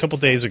a couple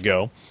days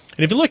ago.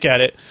 And if you look at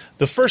it,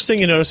 the first thing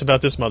you notice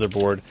about this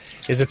motherboard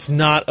is it's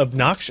not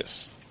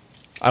obnoxious.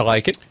 I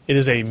like it. It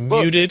is a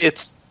muted...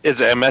 It's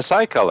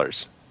MSI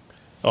colors.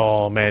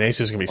 Oh, man,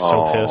 Asus is going to be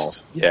so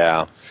pissed.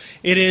 Yeah.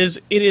 It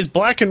is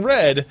black and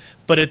red,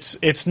 but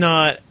it's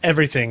not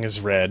everything is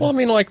red. Well, I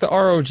mean, like the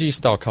ROG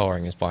style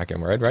coloring is black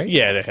and red, right?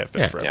 Yeah, they have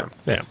been Yeah. forever.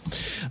 Yeah.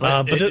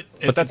 Yeah.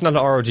 But that's not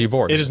an ROG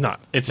board. It is not.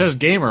 It says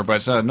gamer, but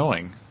it's not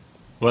annoying.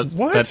 What?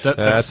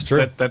 That's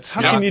true.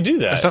 How can you do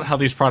that? That's not how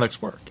these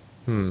products work.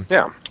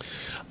 Yeah.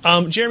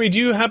 Jeremy, do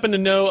you happen to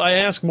know? I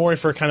asked Maury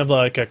for kind of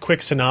like a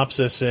quick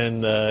synopsis in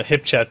the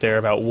hip chat there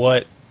about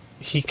what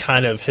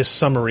his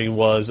summary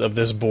was of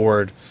this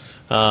board.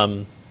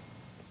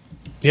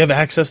 Do you have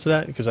access to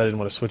that? Because I didn't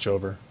want to switch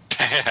over.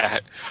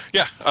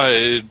 Yeah,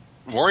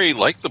 Maury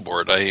liked the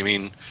board. I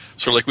mean,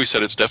 sort of like we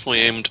said, it's definitely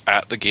aimed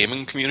at the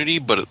gaming community,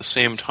 but at the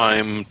same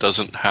time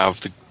doesn't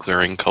have the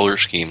glaring color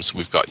schemes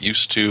we've got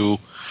used to,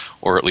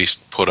 or at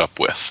least put up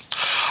with.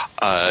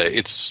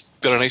 It's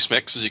got a nice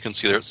mix, as you can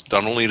see there. It's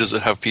not only does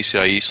it have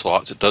PCIe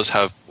slots, it does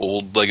have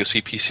old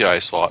legacy PCI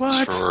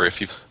slots for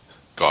if you've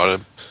got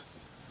an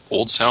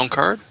old sound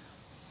card.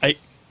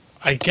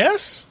 I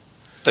guess?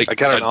 I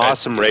got an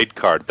awesome RAID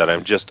card that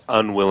I'm just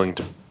unwilling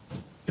to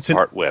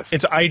part with.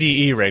 It's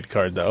IDE RAID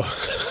card, though.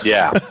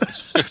 Yeah.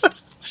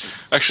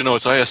 Actually, no,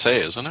 it's ISA,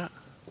 isn't it?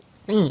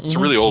 It's a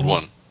really old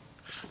one.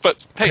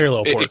 But, hey,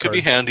 Parallel port it could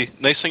be card. handy.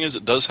 Nice thing is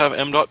it does have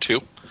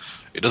M.2.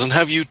 It doesn't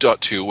have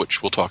U.2,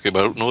 which we'll talk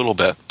about in a little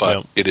bit, but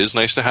Yep. it is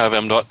nice to have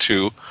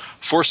M.2.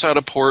 4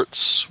 SATA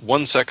ports,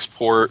 1 SEX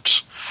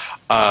port,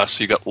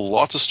 so you got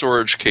lots of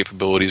storage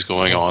capabilities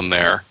going on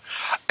there.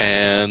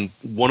 And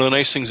one of the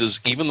nice things is,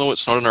 even though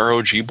it's not an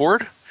ROG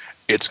board,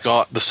 it's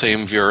got the same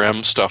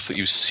VRM stuff that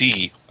you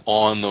see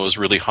on those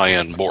really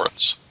high-end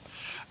boards.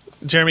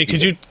 Jeremy,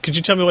 could you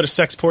tell me what a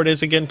SEX port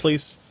is again,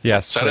 please?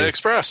 Yes. SATA please.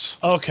 Express.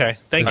 Okay,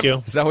 thank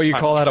you. Is that what you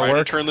call that at Trying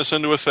work? to turn this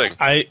into a thing.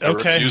 I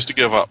refuse to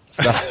give up.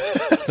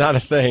 It's not a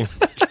thing.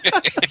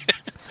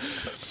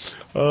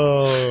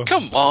 Oh,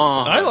 Come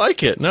on. I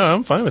like it. No,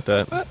 I'm fine with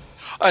that.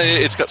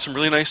 It's got some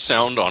really nice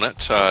sound on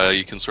it.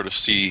 You can sort of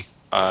see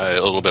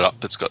a little bit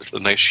up. It's got a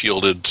nice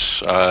shielded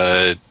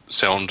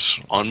sound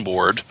on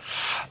board.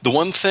 The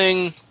one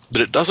thing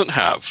that it doesn't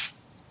have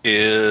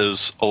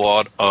is a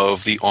lot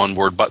of the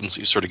onboard buttons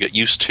that you sort of get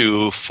used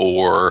to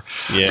for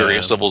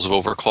various levels of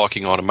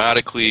overclocking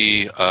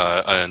automatically,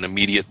 an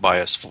immediate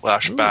bias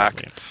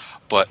flashback. Ooh.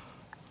 But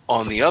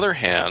on the other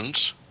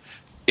hand,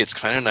 it's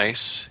kind of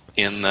nice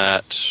in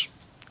that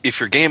if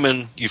you're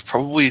gaming, you've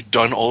probably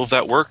done all of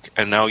that work,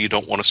 and now you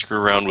don't want to screw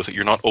around with it.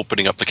 You're not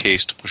opening up the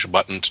case to push a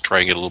button to try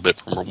and get a little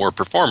bit more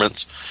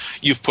performance.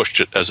 You've pushed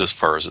it as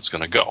far as it's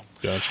going to go.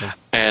 Gotcha.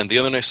 And the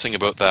other nice thing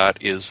about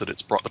that is that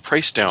it's brought the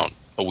price down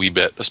a wee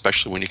bit,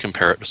 especially when you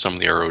compare it to some of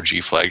the ROG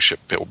flagship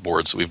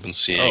boards that we've been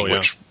seeing,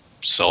 which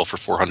sell for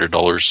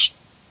 $400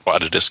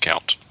 at a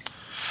discount.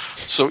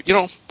 So,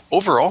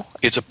 overall,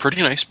 it's a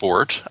pretty nice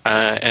board,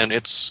 and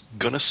it's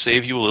going to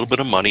save you a little bit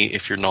of money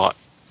if you're not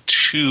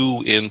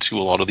too into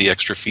a lot of the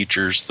extra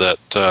features that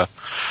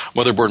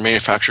motherboard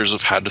manufacturers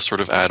have had to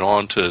sort of add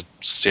on to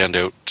stand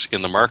out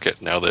in the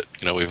market now that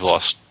we've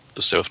lost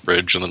the South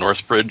Bridge and the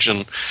North Bridge,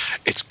 and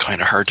it's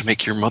kind of hard to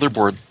make your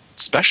motherboard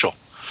special.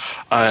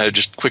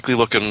 Just quickly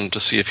looking to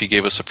see if he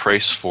gave us a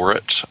price for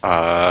it,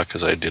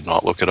 because I did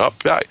not look it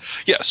up.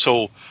 Yeah,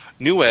 so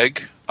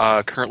Newegg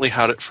currently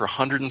had it for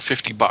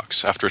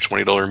 $150 after a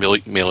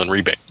 $20 mail-in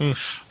rebate.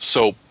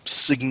 So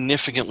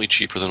significantly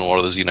cheaper than a lot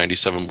of the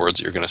Z97 boards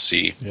that you're going to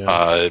see.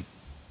 Yeah.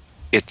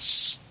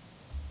 It's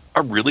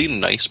a really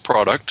nice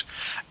product,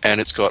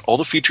 and it's got all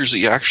the features that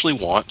you actually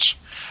want,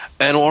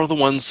 and a lot of the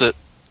ones that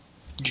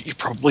you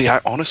probably,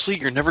 honestly,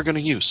 you're never going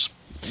to use,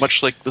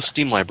 much like the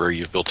Steam library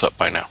you've built up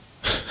by now.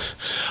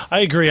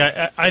 I agree.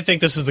 I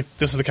think this is the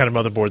kind of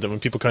motherboard that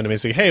when people come to me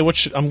and say, "Hey,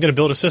 I'm going to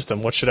build a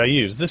system. What should I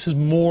use?" This is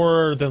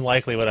more than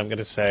likely what I'm going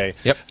to say.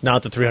 Yep.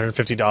 Not the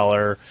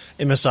 $350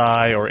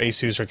 MSI or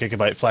Asus or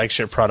Gigabyte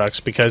flagship products,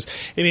 because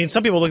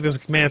some people look at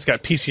this, man, it's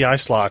got PCI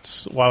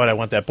slots. Why would I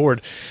want that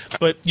board?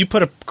 But you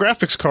put a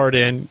graphics card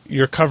in,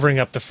 you're covering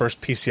up the first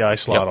PCI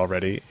slot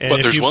already. And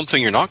But there's one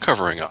thing you're not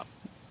covering up.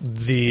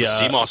 The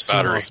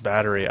CMOS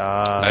battery.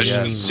 As you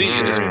can see,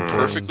 it is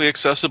perfectly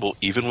accessible,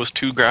 even with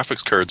 2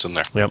 graphics cards in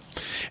there. Yep.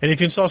 And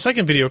if you install a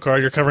second video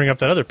card, you're covering up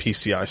that other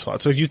PCI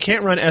slot. So if you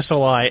can't run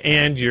SLI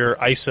and your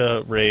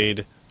ISA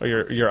RAID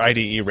or your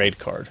IDE RAID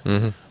card.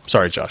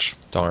 Sorry, Josh.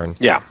 Darn.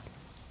 Yeah.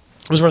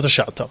 It was worth a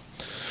shot, though.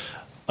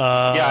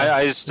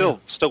 I still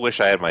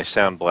wish I had my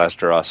Sound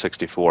Blaster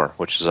A64,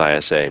 which is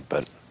ISA,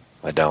 but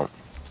I don't.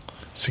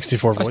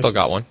 64 I voices. still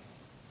got one.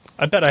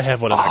 I bet I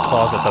have one in that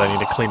closet that I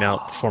need to clean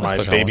out before my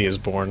still got baby one. is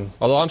born.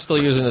 Although I'm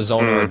still using the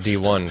Zoner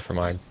D1 for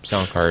my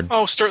sound card.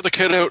 Oh, start the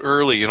kid out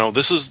early. You know,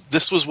 this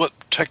was what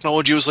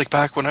technology was like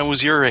back when I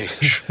was your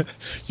age.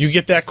 You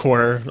get that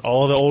corner.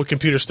 All of the old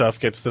computer stuff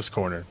gets this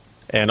corner,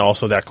 and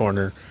also that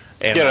corner,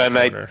 and Yeah, that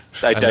and corner.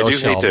 I And do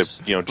those hate shelves.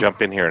 to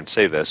jump in here and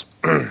say this,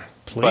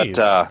 Please.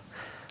 but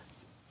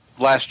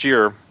last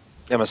year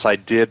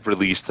MSI did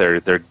release their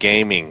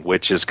gaming,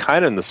 which is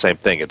kind of in the same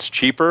thing. It's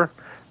cheaper.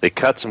 They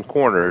cut some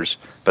corners,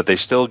 but they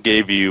still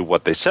gave you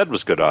what they said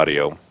was good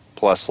audio,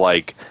 plus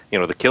the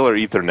killer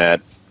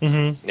Ethernet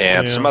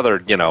and some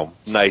other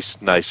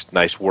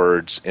nice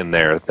words in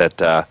there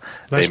that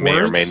Nice they may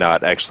or words? may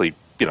not actually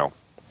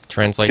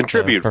Translate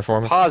contribute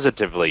performance.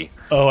 positively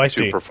Oh, I to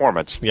see.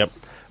 performance. Yep.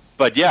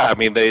 But yeah, I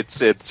mean, it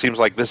seems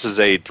like this is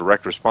a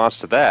direct response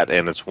to that,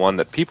 and it's one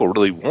that people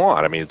really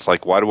want. I mean, it's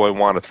like, why do I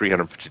want a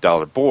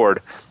 $350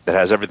 board that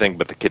has everything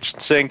but the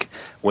kitchen sink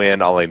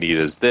when all I need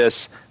is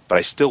this? But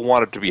I still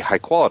want it to be high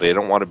quality. I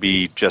don't want to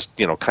be just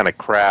kind of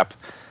crap,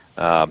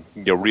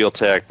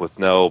 Realtek with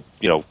no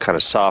kind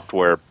of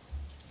software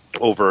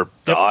over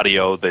the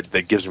audio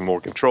that gives me more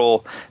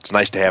control. It's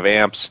nice to have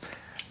amps.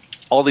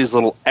 All these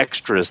little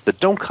extras that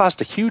don't cost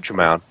a huge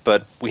amount,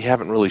 but we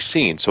haven't really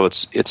seen. So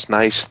it's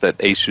nice that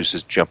Asus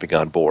is jumping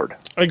on board.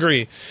 I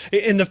agree.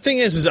 And the thing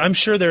is I'm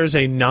sure there's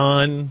a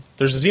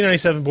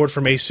Z97 board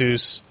from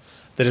Asus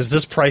that is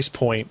this price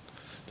point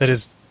that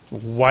is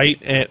white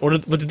and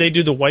what did they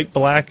do? The white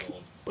black?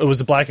 It was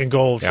the black and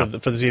gold Yeah.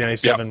 for the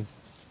Z97.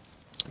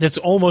 It's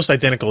almost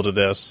identical to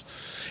this,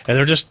 and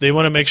they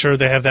want to make sure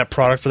they have that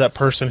product for that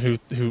person who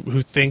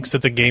thinks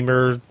that the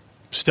gamer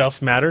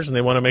stuff matters, and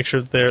they want to make sure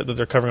that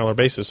they're covering all their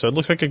bases. So it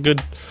looks like a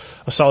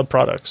solid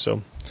product.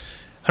 So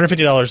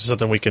 $150 is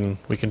something we can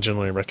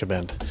generally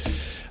recommend.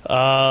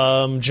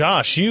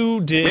 Josh,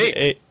 you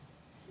did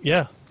you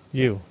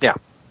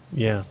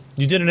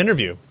did an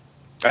interview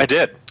I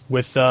did.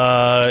 with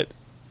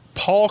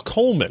Paul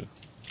Coleman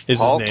is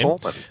Paul his name.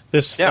 Coleman.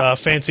 This Yeah.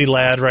 fancy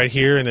lad right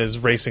here in his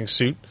racing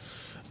suit.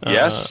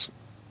 Yes.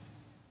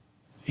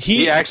 He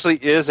He actually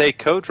is a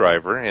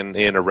co-driver in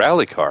a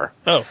rally car.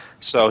 oh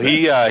So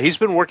he's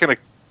been working at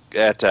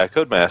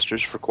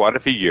Codemasters for quite a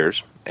few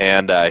years,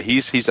 and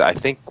he's I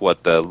think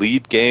the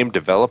lead game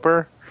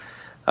developer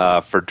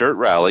for Dirt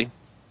Rally.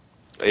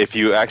 If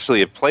you actually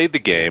have played the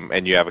game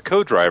and you have a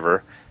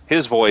co-driver,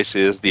 his voice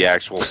is the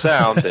actual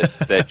sound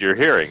that you're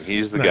hearing.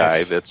 He's the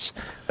guy Nice.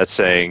 that's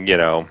saying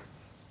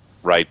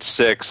right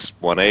 6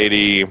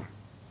 180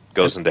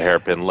 goes into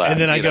hairpin left.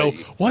 and then I go,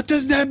 what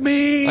does that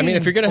mean? I mean,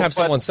 if you're going to have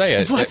someone say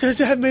it, what does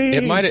that mean?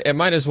 it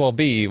might as well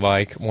be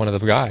like one of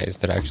the guys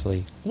that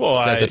actually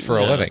says it for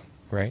a living,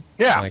 right?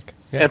 Yeah. Like,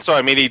 yeah. And so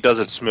I mean, he does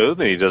it smooth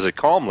and he does it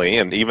calmly,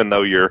 and even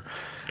though you're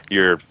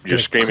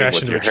screaming crash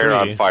with into your a hair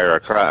tree. on fire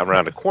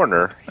around a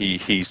corner,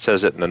 he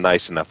says it in a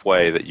nice enough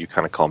way that you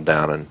kind of calm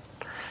down and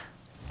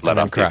let And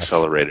then off the crash.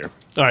 accelerator.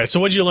 All right, so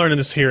what did you learn in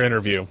this here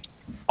interview?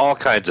 All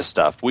kinds of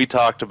stuff. We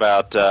talked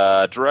about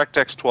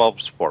DirectX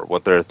 12 support,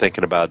 what they're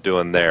thinking about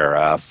doing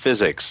there,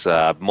 physics,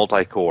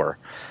 multi-core,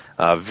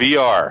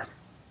 VR,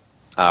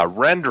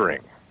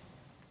 rendering,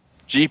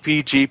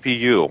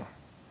 GPU.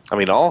 I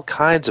mean, all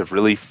kinds of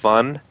really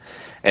fun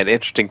and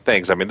interesting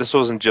things. I mean, this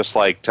wasn't just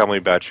like, tell me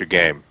about your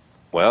game.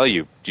 Well,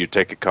 you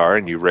take a car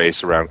and you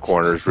race around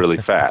corners really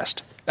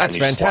fast. That's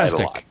and you slide a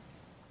fantastic. lot.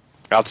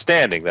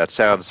 Outstanding. That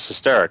sounds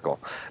hysterical.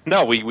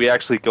 No, we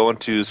actually go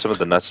into some of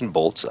the nuts and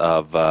bolts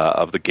of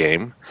the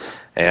game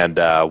and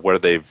where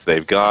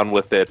they've gone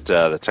with it,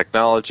 the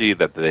technology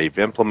that they've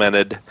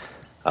implemented.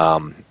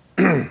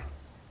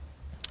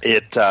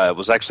 It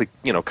was actually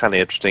kind of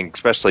interesting,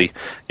 especially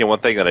one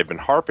thing that I've been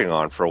harping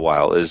on for a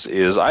while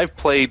is I've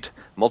played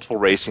multiple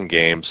racing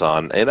games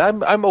on, and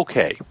I'm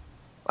okay.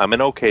 I'm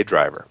an okay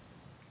driver.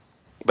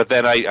 But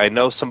then I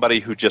know somebody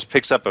who just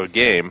picks up a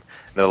game,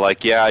 and they're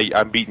like, yeah,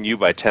 I'm beating you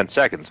by 10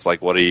 seconds.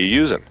 Like, what are you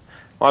using?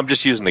 Well, I'm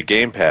just using a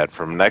gamepad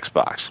from an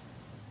Xbox.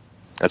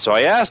 And so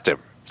I asked him,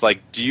 it's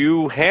like, do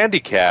you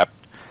handicap,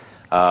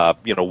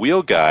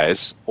 wheel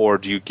guys, or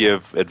do you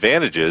give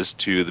advantages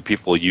to the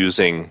people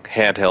using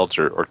handhelds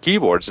or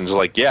keyboards? And he's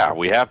like, yeah,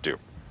 we have to.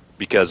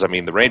 Because, I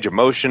mean, the range of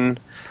motion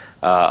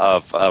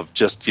of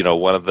just,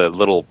 one of the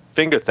little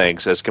finger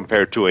things as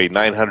compared to a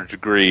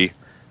 900-degree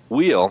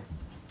wheel,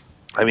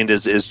 I mean,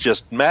 is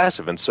just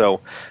massive. And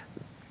so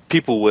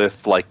people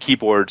with like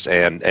keyboards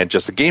and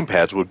just the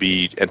gamepads would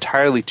be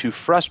entirely too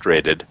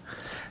frustrated.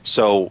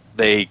 So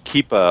they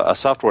keep a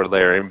software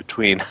layer in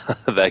between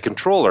the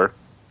controller,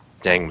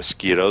 dang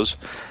mosquitoes,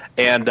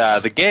 and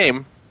the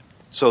game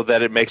so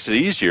that it makes it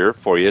easier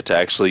for you to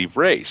actually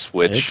race,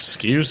 which...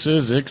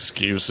 Excuses.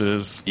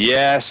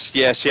 Yes.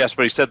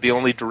 But he said the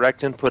only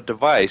direct input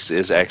device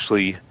is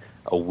actually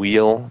a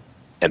wheel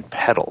and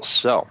pedals.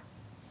 So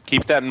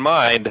keep that in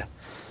mind.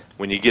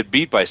 When you get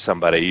beat by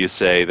somebody, you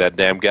say, that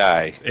damn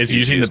guy Is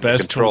using the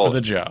best tool for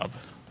the job.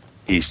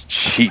 He's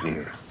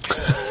cheating.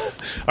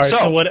 All right,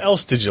 so what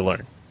else did you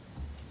learn?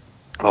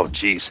 Oh,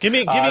 geez. Give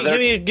me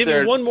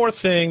one more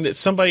thing that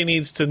somebody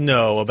needs to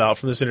know about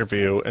from this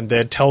interview, and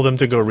then tell them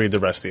to go read the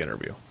rest of the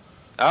interview.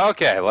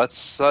 Okay, let's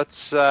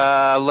see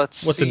a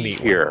neat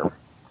here.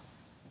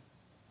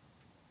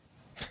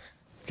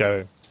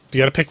 You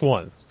gotta pick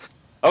one.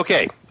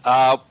 Okay,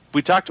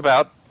 we talked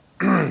about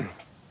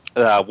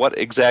what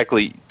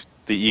exactly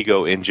the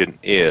Ego engine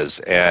is,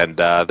 and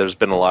there's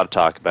been a lot of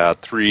talk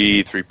about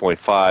 3, 3.5,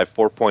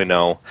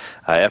 4.0,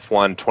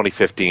 F1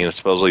 2015 is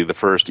supposedly the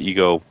first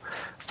Ego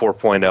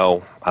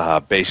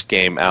 4.0 based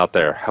game out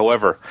there.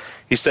 However,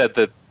 he said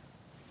that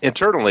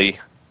internally,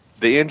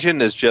 the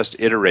engine is just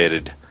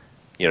iterated,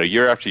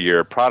 year after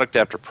year, product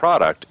after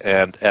product,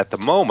 and at the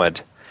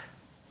moment,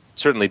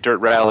 certainly Dirt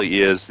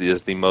Rally is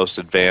the most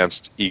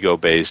advanced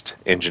Ego-based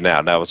engine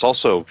out. Now, it's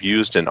also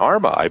used in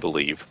Arma, I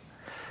believe.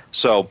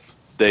 So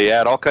they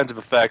add all kinds of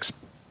effects.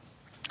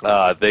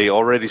 They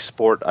already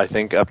support, I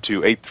think, up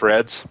to 8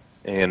 threads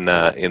in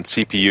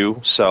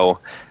CPU, so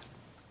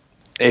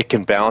it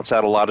can balance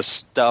out a lot of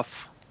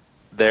stuff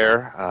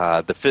there.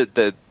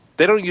 They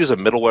don't use a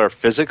middleware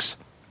physics,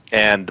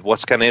 and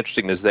what's kind of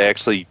interesting is they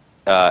actually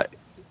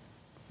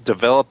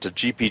developed a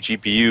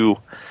GPU.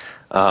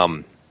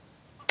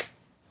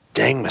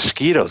 Dang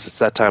mosquitoes! It's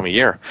that time of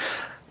year.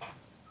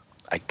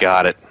 I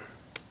got it.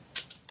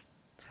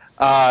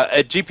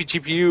 A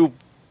GPU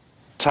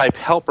type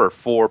helper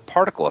for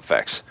particle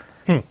effects.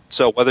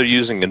 So whether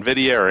using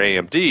NVIDIA or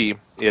AMD,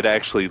 it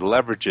actually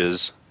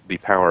leverages the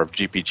power of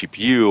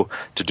GPU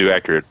to do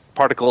accurate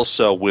particles.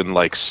 So when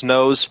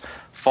snow's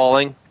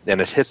falling and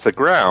it hits the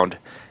ground,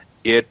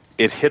 it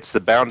hits the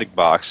bounding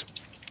box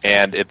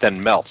and it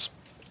then melts.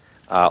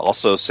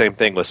 Also, same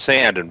thing with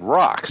sand and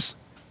rocks,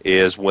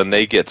 is when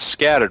they get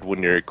scattered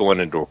when you're going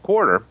into a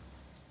corner,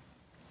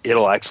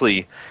 it'll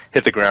actually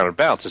hit the ground and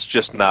bounce. It's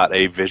just not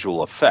a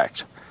visual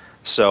effect.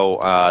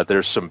 So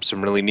there's some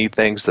really neat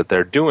things that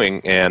they're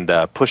doing and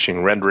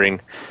pushing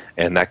rendering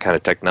and that kind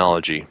of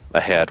technology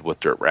ahead with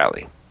Dirt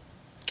Rally.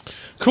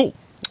 Cool.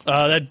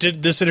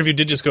 This interview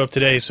did just go up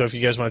today, so if you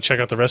guys want to check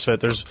out the rest of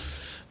it, there's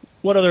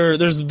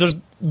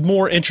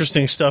more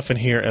interesting stuff in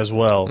here as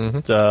well.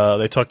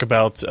 They talk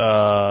about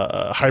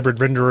a hybrid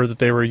renderer that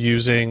they were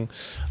using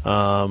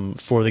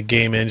for the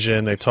game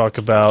engine. They talk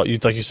about,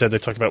 like you said, they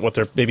talk about what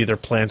their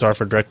plans are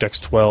for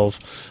DirectX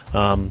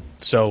 12.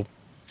 So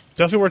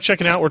definitely worth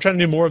checking out. We're trying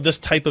to do more of this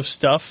type of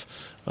stuff.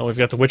 We've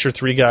got the Witcher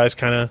 3 guys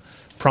kind of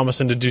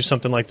promising to do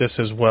something like this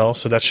as well,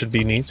 so that should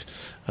be neat.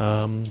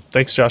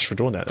 Thanks, Josh, for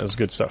doing that. That was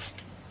good stuff.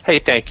 Hey,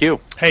 thank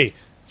you. Hey,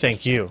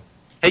 thank you.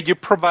 Hey, you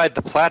provide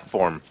the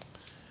platform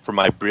for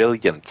my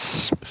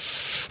brilliance.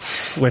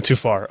 Went too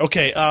far.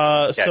 Okay,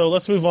 so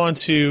let's move on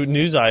to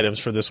news items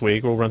for this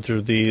week. We'll run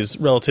through these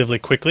relatively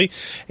quickly.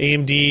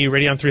 AMD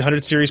Radeon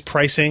 300 series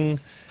pricing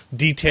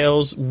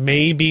details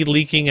may be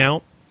leaking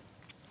out.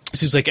 It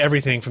seems like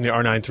everything from the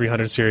R9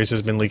 300 series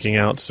has been leaking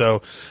out.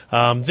 So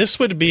this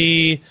would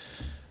be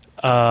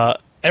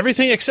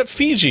everything except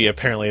Fiji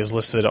apparently is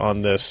listed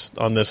on this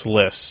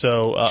list.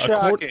 So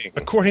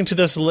according to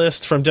this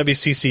list from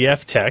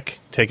WCCF Tech,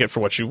 take it for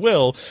what you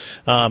will,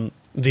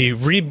 the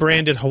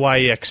rebranded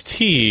Hawaii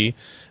XT,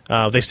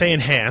 they say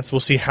enhanced, we'll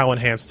see how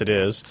enhanced it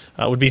is,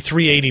 would be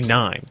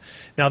 $389.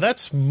 Now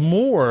that's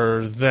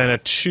more than a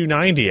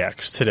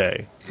 290X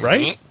today,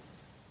 right? Mm-hmm.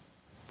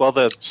 Well,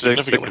 the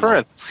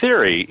current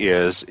theory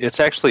is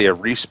it's actually a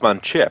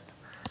respun chip.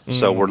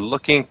 So we're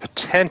looking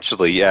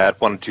potentially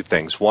at one of two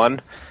things. One,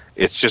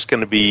 it's just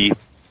going to be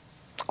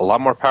a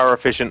lot more power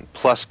efficient,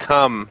 plus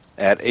come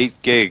at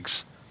 8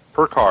 gigs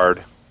per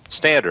card,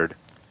 standard,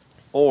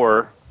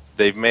 or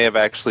they may have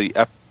actually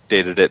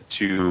updated it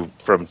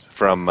from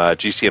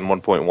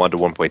GCN 1.1 to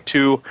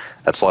 1.2.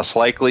 That's less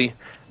likely,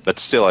 but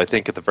still, I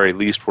think at the very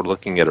least we're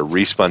looking at a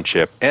respun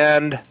chip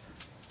and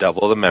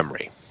double the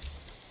memory.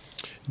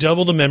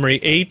 Double the memory,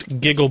 8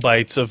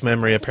 gigabytes of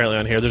memory apparently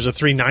on here. There's a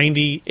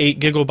 390 8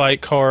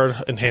 gigabyte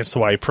card, enhanced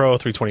Hawaii Pro,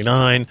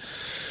 329.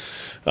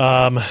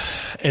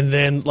 And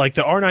then like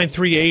the R9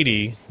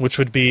 380, which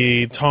would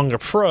be Tonga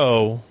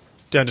Pro,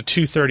 down to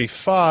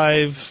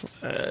 235.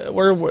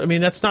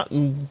 That's not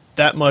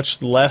that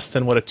much less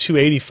than what a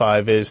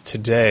 285 is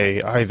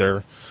today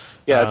either.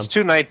 Yeah, it's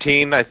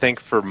 219, I think,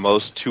 for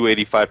most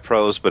 285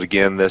 Pros. But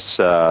again, this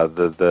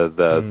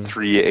the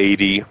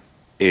 380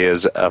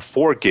 is a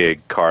 4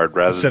 gig card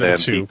rather than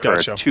the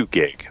current 2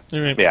 gig.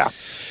 Right. Yeah.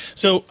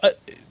 So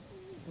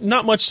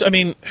not much. I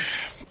mean,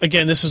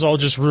 again, this is all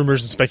just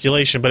rumors and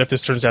speculation. But if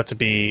this turns out to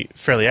be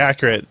fairly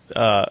accurate,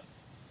 I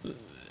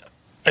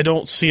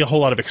don't see a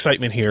whole lot of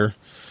excitement here,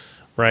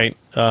 right?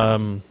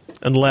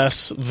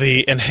 Unless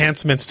the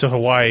enhancements to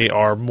Hawaii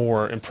are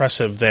more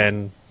impressive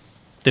than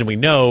we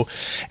know,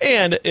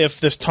 and if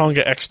this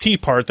Tonga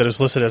XT part that is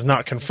listed as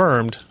not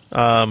confirmed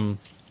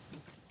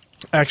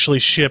actually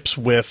ships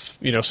with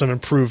some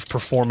improved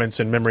performance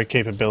and memory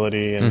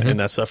capability and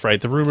that stuff, right?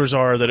 The rumors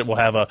are that it will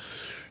have a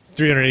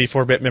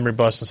 384-bit memory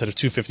bus instead of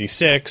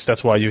 256.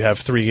 That's why you have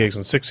 3 gigs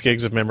and 6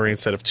 gigs of memory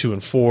instead of 2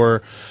 and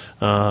 4,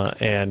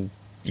 and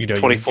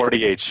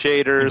 2048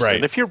 shaders, right.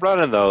 And if you're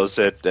running those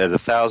at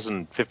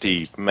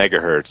 1050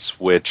 megahertz,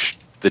 which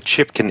the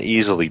chip can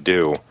easily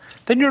do,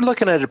 then you're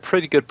looking at a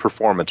pretty good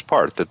performance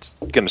part that's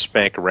going to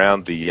spank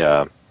around the,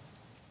 the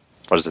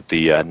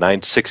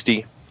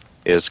 960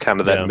 is kind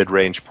of that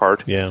mid-range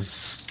part. Yeah.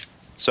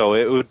 So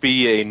it would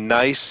be a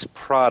nice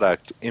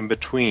product in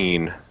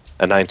between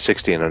a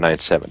 960 and a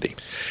 970.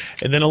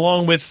 And then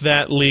along with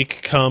that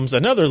leak comes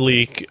another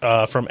leak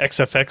from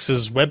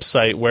XFX's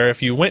website, where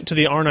if you went to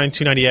the R9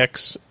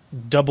 290X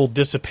double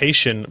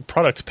dissipation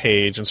product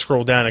page and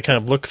scroll down and kind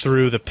of look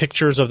through the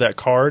pictures of that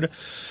card,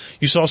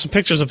 you saw some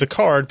pictures of the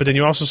card, but then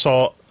you also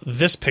saw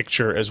this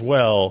picture as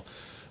well,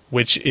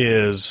 which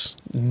is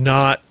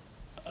not...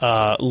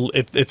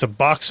 it's a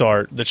box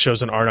art that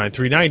shows an R9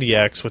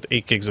 390X with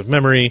 8 gigs of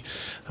memory,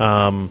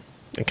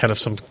 and kind of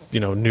some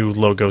new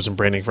logos and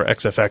branding for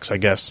XFX, I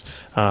guess.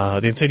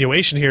 The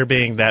insinuation here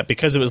being that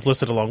because it was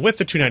listed along with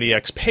the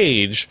 290X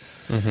page,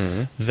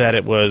 that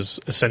it was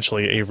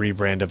essentially a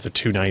rebrand of the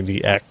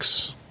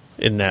 290X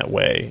in that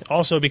way.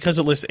 Also, because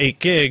it lists 8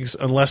 gigs,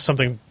 unless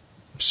something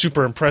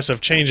super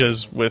impressive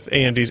changes with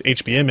AMD's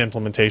HBM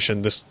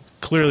implementation,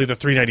 clearly the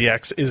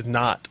 390X is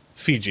not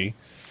Fiji.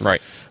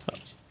 Right.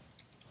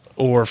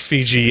 Or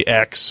Fiji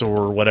X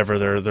or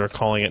whatever they're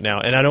calling it now.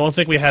 And I don't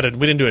think we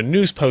didn't do a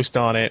news post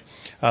on it,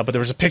 but there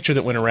was a picture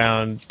that went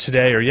around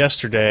today or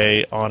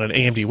yesterday on an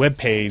AMD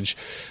webpage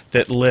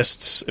that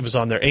lists, it was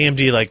on their AMD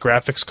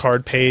graphics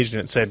card page,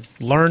 and it said,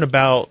 learn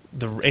about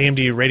the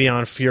AMD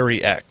Radeon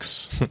Fury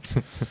X.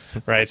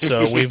 Right,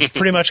 so we've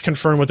pretty much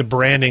confirmed what the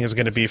branding is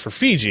going to be for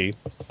Fiji,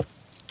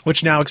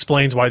 which now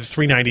explains why the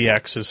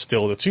 390X is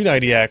still the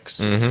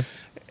 290X.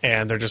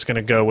 And they're just going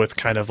to go with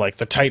kind of like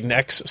the Titan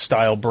X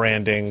style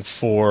branding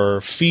for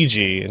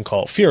Fiji and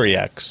call it Fury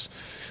X,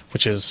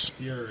 which is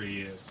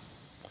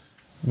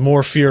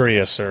more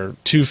furious or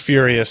too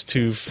furious,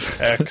 too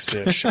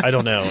X-ish. I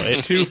don't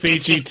know. Too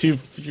Fiji, too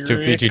furious. Too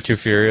Fiji, too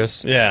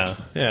furious. Yeah.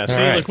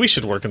 See, right. we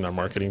should work in their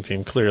marketing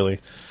team,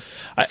 clearly.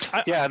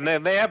 And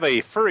then they have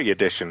a furry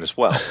edition as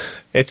well.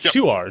 It's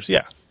 2 R's,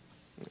 yeah.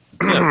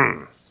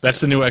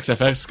 That's the new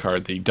XFX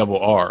card, the double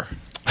R.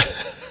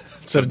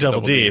 Instead of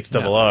double D, it's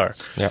double R.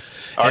 Yeah.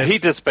 Our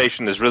heat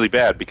dissipation is really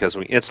bad because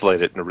we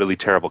insulate it in a really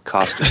terrible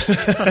costume.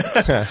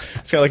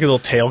 It's got a little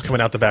tail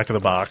coming out the back of the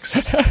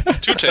box.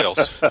 2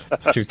 tails.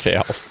 2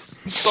 tails.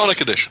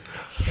 Sonic Edition.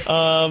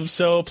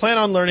 So plan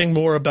on learning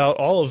more about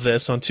all of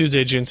this on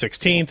Tuesday, June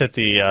 16th at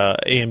the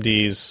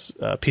AMD's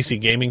PC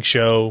Gaming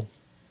Show.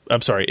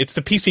 I'm sorry, it's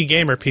the PC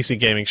Gamer PC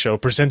Gaming Show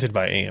presented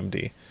by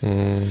AMD.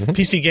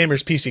 PC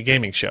Gamer's PC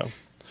Gaming Show.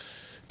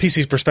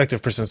 PC's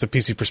Perspective presents the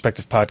PC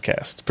Perspective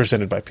podcast,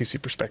 presented by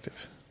PC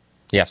Perspective.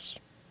 Yes.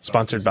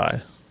 Sponsored by.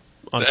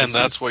 And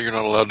that's why you're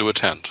not allowed to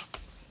attend.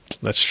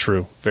 That's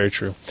true. Very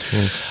true.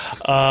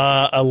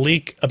 A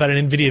leak about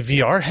an NVIDIA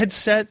VR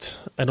headset.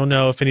 I don't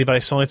know if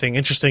anybody saw anything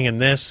interesting in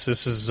this.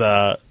 This is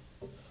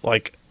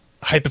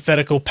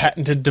hypothetical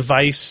patented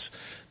device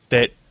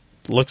that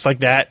looks like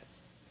that,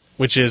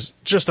 which is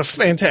just a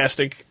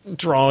fantastic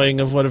drawing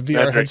of what a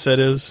VR headset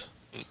is.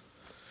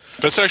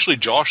 That's actually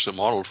Josh that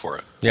modeled for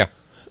it. Yeah.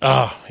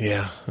 Oh,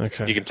 yeah.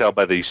 Okay. You can tell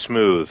by the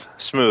smooth,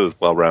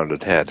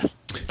 well-rounded head.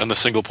 And the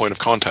single point of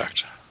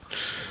contact.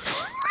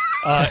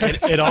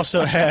 It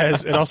also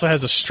has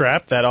a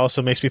strap that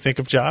also makes me think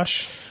of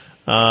Josh.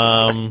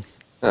 Oh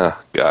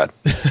God.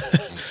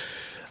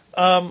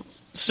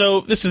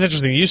 So this is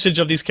interesting. Usage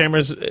of these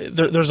cameras.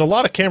 There's a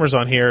lot of cameras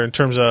on here in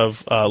terms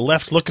of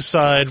left look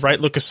aside, right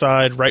look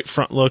aside, right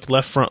front look,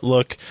 left front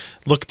look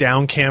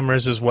down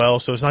cameras as well.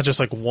 So it's not just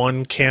like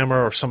one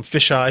camera or some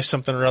fisheye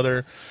something or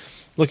other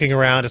looking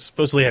around. It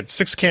supposedly had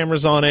 6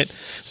 cameras on it.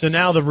 So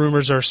now the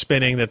rumors are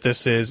spinning that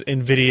this is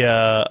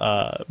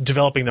NVIDIA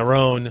developing their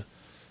own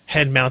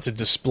head-mounted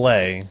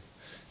display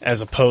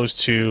as opposed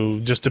to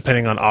just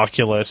depending on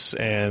Oculus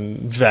and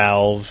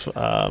Valve.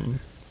 I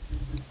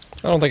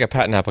don't think a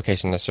patent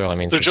application necessarily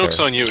means The joke's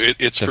on you.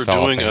 It's for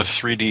doing a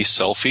 3D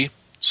selfie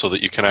so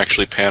that you can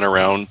actually pan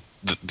around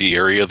the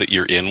area that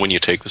you're in when you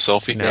take the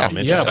selfie.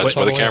 That's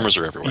why the cameras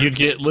are everywhere. You'd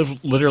get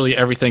literally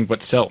everything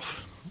but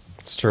self.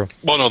 It's true.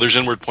 Well, no, there's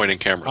inward pointing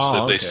cameras.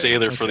 They say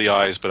they're for the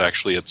eyes, but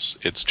actually it's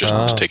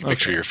just to take a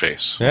picture of your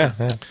face. Yeah.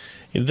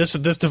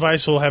 This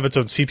device will have its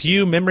own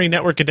CPU, memory,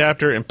 network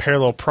adapter, and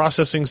parallel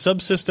processing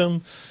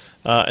subsystem.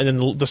 And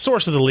then the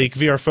source of the leak,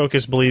 VR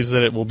Focus, believes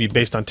that it will be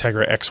based on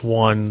Tegra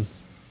X1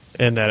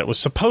 and that it was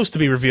supposed to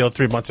be revealed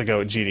 3 months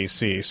ago at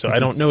GDC. So I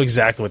don't know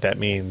exactly what that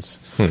means.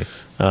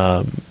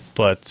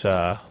 But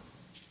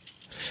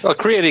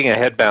creating a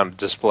head-mounted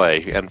display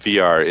in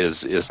VR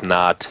is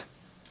not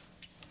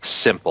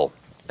simple,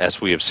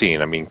 as we have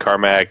seen. I mean,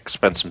 Carmack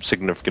spent some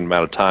significant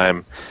amount of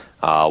time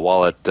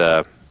while at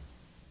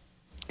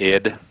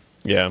ID.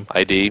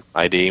 It's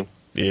ID.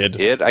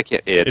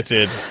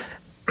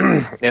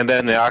 And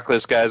then the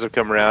Oculus guys have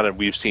come around, and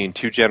we've seen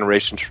 2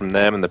 generations from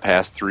them in the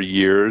past 3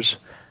 years.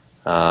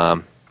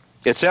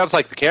 It sounds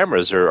like the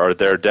cameras are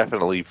there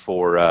definitely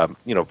for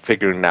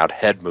figuring out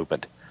head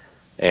movement.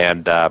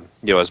 And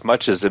as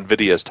much as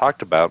NVIDIA has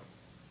talked about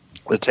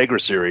the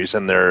Tegra series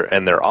and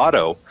their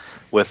auto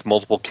with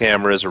multiple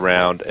cameras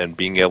around and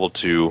being able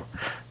to,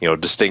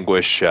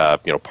 distinguish,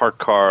 parked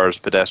cars,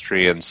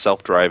 pedestrians,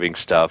 self-driving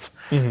stuff.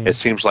 Mm-hmm. It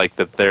seems like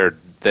that they're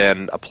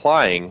then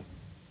applying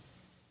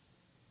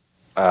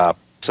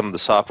some of the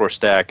software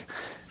stack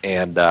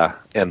and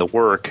the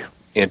work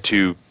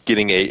into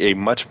getting a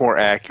much more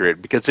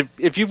accurate. Because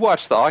if you've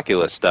watched the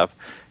Oculus stuff,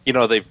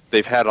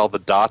 they've had all the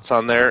dots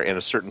on there in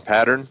a certain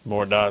pattern.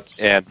 More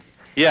dots. And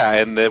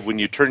then when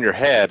you turn your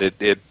head,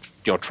 it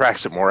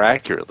tracks it more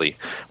accurately.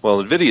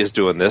 Well, NVIDIA's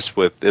doing this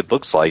with, it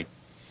looks like,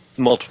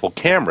 multiple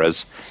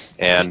cameras,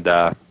 and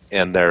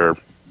their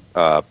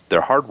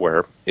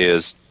hardware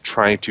is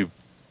trying to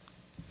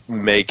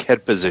make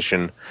head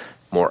position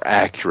more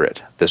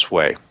accurate this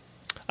way.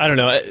 I don't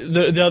know.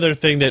 The other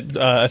thing that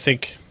I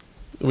think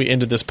we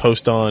ended this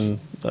post on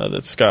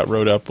that Scott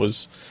wrote up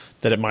was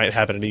that it might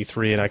happen at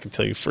E3, and I can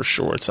tell you for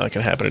sure it's not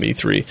going to happen at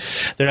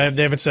E3. They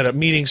haven't set up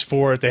meetings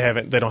for it. They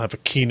don't have a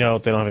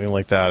keynote. They don't have anything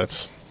like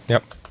that.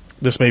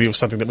 This maybe was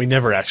something that we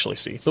never actually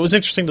see. But it was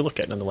interesting to look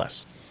at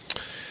nonetheless.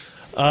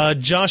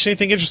 Josh,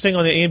 anything interesting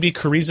on the AMD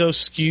Carrizo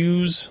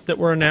SKUs that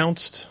were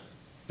announced?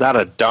 Not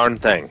a darn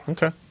thing.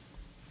 Okay.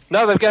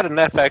 No, they've got an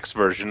FX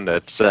version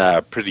that's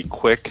pretty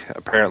quick,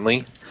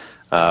 apparently.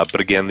 But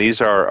again,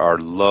 these are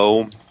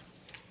low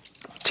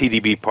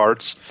TDB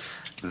parts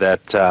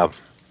that, they're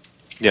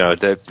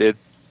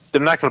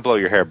not going to blow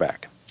your hair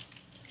back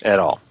at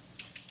all.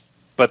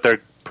 But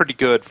they're pretty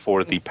good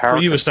for the power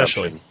for you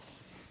consumption. Especially.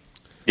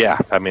 Yeah,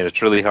 I mean,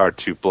 it's really hard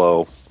to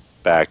blow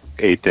back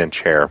 1/8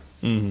 hair.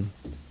 Mm-hmm.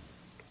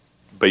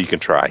 But you can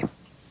try.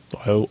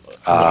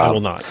 I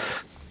will not.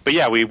 But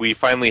yeah, we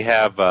finally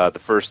have the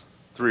first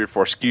 3 or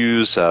 4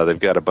 SKUs. They've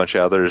got a bunch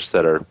of others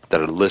that are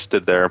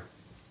listed there.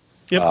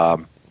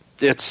 Yep.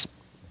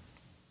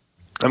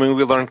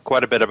 We learned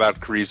quite a bit about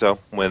Carrizo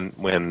when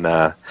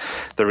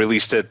they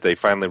released it. They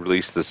finally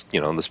released this,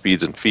 the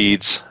speeds and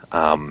feeds.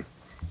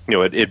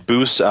 It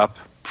boosts up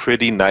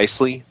pretty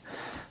nicely,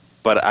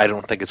 but I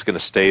don't think it's going to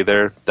stay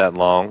there that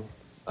long.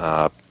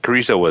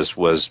 Carrizo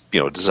was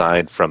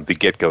designed from the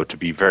get-go to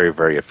be very,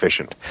 very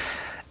efficient.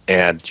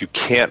 And you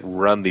can't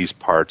run these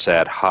parts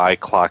at high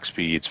clock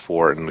speeds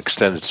for an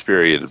extended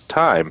period of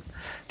time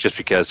just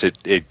because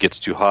it gets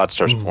too hot,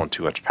 starts pulling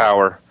too much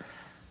power,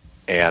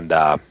 and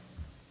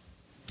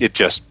it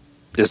just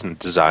isn't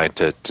designed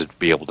to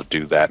be able to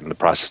do that in the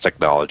process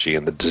technology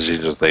and the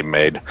decisions they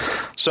made.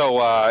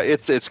 So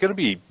it's going to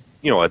be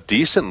a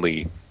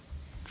decently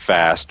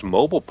fast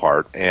mobile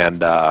part,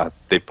 and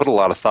they put a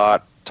lot of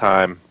thought,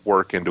 time,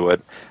 work into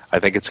it. I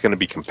think it's going to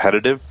be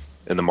competitive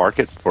in the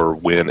market for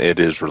when it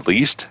is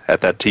released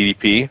at that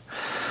TDP.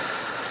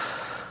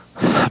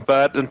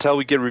 But until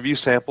we get review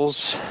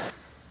samples,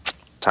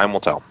 time will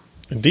tell.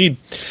 Indeed.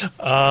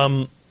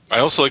 I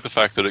also like the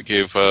fact that it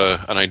gave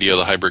an idea of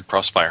the hybrid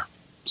crossfire.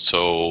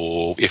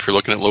 So if you're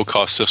looking at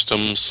low-cost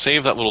systems,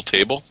 save that little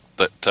table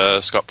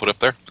that Scott put up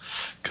there,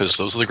 because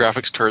those are the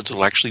graphics cards that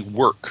will actually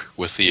work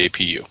with the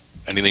APU.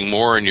 Anything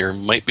more, and you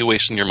might be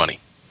wasting your money.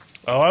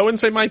 Oh, I wouldn't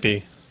say might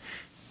be.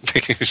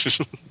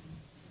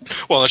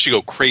 Well, unless you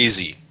go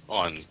crazy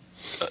on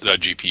a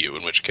GPU,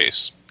 in which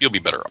case you'll be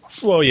better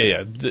off. Well,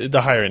 yeah.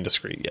 The higher end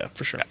discrete, yeah,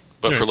 for sure. Yeah.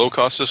 But for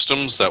low-cost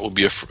systems, that will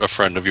be a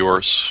friend of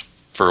yours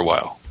for a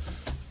while.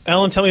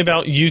 Alan, tell me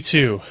about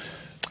U2.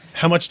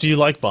 How much do you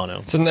like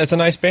Bono? It's a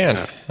nice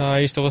band. I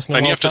used to listen to them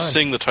and all you have the to time.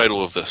 sing the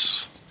title of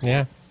this.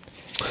 Yeah.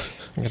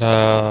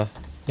 Yeah.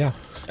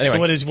 Anyway.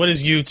 So what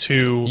is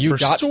U2 for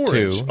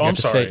storage? I'm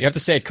sorry. You have to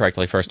say it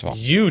correctly, first of all.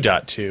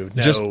 U.2.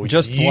 No,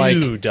 just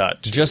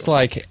U.2. Just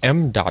like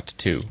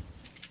M.2.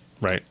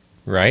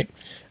 Right.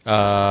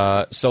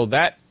 So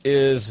that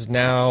is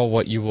now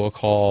what you will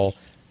call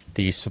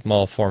the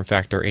small form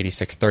factor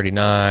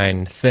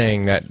 8639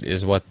 thing. That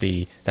is what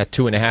that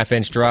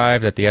 2.5-inch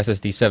drive that the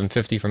SSD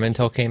 750 from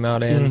Intel came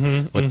out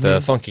in with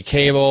the funky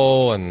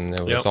cable, and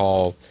it was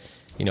all,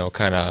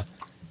 kind of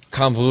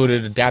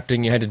convoluted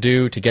adapting you had to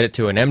do to get it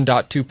to an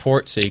M.2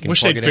 port so you can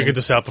Wish plug they'd it in. figured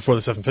this out before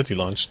the 750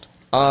 launched.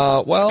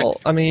 Well,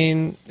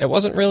 it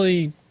wasn't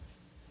really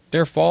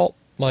their fault.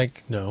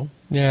 No.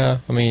 Yeah,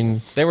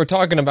 they were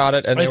talking about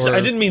it, and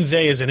I didn't mean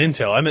they as in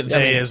Intel. I meant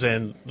they as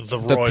in the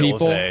royal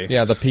people. they.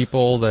 Yeah, the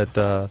people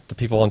the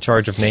people in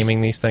charge of naming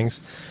these things.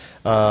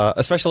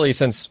 Especially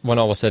since when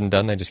all was said and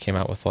done, they just came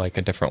out with a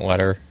different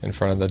letter in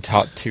front of the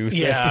 .2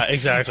 thing. Yeah,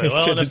 exactly.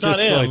 Well, that's not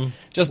M.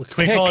 Can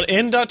we call it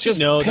N.2?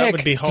 No, that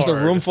would be hard. Just a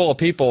room full of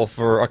people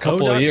for a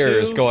couple of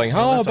years going,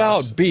 how about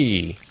awesome.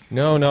 B?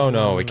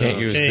 No, we can't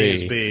use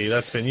B. B.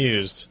 That's been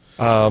used.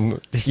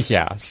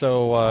 Yeah,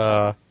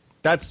 so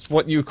that's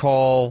what you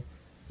call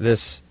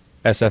this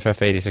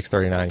SFF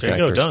 8639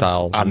 connector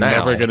style. I'm now.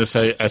 never going to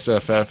say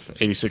SFF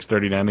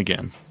 8639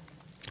 again.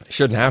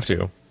 Shouldn't have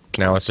to.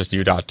 Now it's just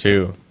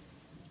U.2.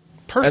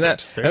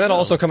 Perfect. And that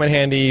also come in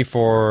handy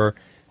for,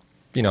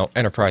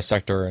 enterprise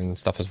sector and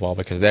stuff as well,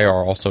 because they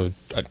are also,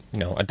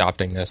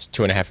 adopting this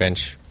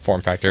 2.5-inch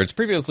form factor. It's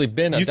previously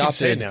been adopted. You can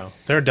say now.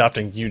 They're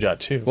adopting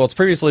U.2. Well, it's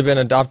previously been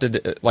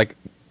adopted,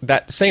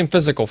 that same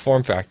physical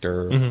form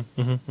factor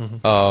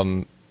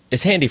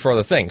is handy for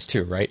other things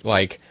too, right?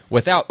 Like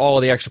without all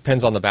of the extra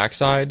pins on the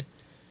backside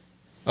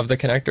of the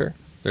connector,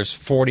 there's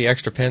 40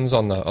 extra pins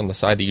on the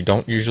side that you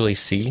don't usually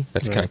see.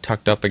 That's kind of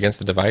tucked up against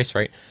the device,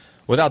 right?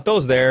 Without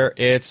those there,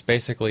 it's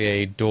basically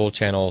a dual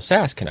channel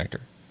SAS connector.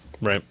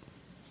 Right.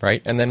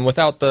 Right? And then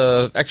without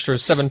the extra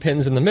 7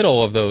 pins in the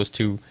middle of those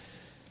two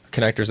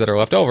connectors that are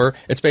left over,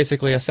 it's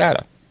basically a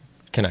SATA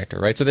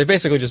connector, right? So they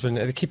basically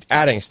they keep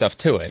adding stuff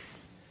to it.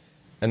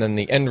 And then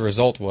the end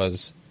result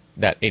was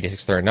that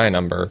 8639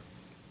 number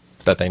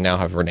that they now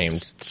have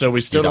renamed. So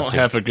we still don't M.2.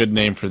 have a good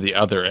name for the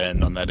other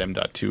end on that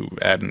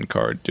M.2 add-in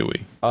card, do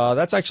we?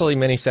 That's actually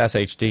Mini SAS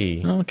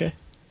HD. Oh, okay.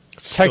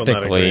 Still not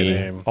a great Technically,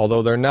 name.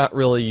 although they're not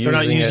really using,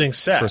 not using it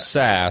SAS. for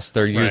SAS.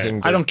 They're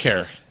using... I don't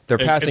care. They're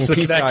passing It's the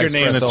PCI connector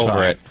name Express that's over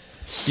fine. it.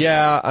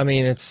 Yeah, I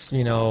mean, it's,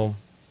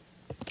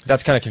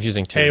 that's kind of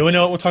confusing too. Hey, we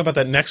know we'll talk about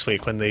that next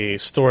week when the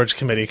storage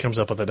committee comes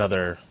up with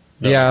another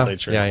yeah.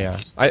 nomenclature.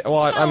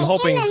 I'm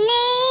hoping... In the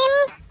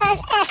name as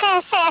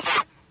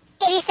FSF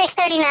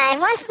 8639.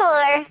 Once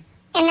more,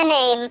 in the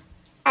name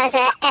as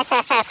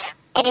SFF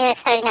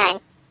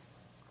 8639.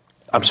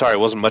 I'm sorry, it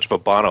wasn't much of a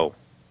Bono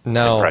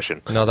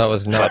impression. No, that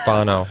was not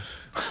Bono.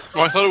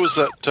 Well, I thought it was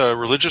that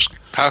religious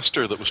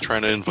pastor that was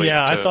trying to invite.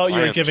 Yeah, I thought you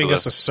were Ryan giving to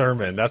us a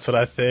sermon. That's what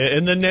I think.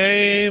 In the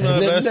name of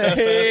the SFF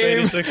name.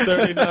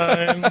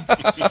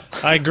 8639,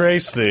 I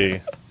grace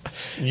thee.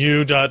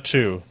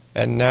 U.2.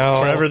 And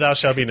now... Forever thou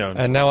shalt be known.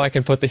 And now I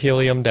can put the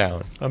helium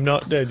down. I'm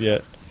not dead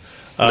yet.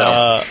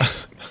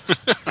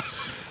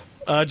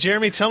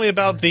 Jeremy, tell me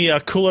about the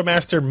Cooler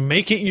Master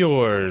Make It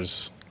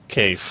Yours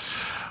case.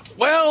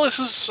 Well, this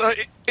is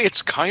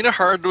it's kind of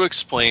hard to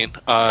explain.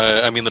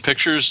 I mean, the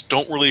pictures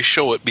don't really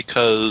show it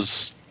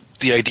because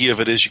the idea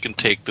of it is you can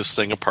take this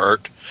thing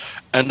apart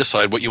and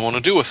decide what you want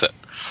to do with it.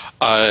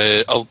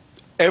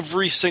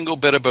 Every single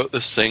bit about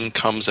this thing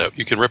comes out.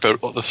 You can rip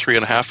out the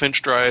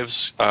 3.5-inch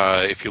drives.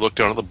 If you look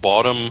down at the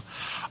bottom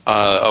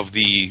of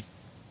the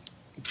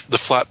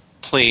flat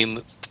plane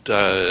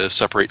that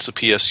separates the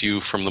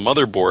PSU from the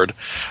motherboard,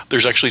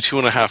 there's actually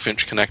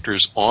 2.5-inch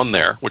connectors on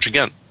there, which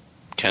again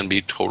can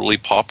be totally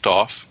popped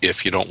off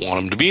if you don't want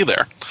them to be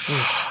there.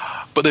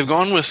 But they've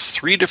gone with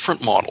 3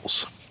 different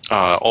models,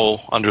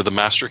 all under the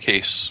Master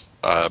Case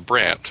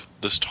brand.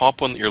 This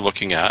top one that you're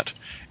looking at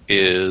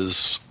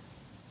is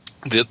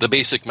the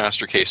basic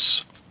Master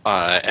Case,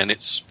 and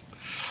it's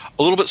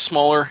a little bit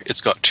smaller. It's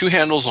got 2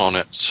 handles on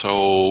it,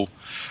 so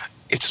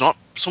it's not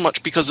so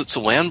much because it's a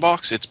LAN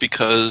box, it's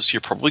because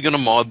you're probably going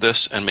to mod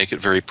this and make it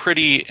very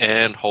pretty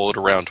and haul it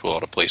around to a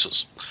lot of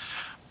places.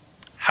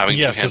 Having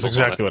 2 Yes, handles that's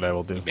exactly on what I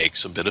will do.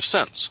 makes a bit of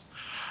sense.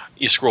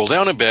 You scroll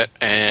down a bit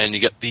and you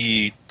get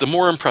the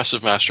more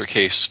impressive Master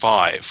Case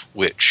 5,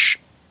 which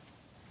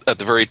at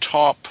the very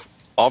top,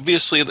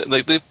 obviously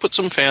they've put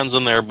some fans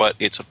in there, but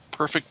it's a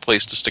perfect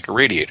place to stick a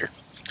radiator.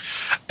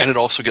 And it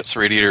also gets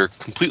the radiator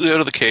completely out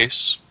of the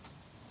case.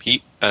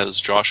 Heat, as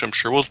Josh I'm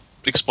sure will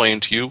explain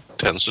to you,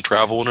 tends to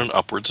travel in an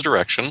upwards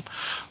direction,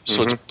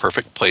 so it's a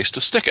perfect place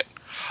to stick it.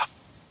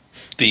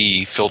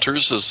 The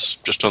filters is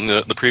just on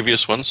the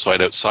previous one,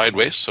 slide out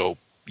sideways, so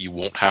you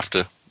won't have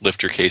to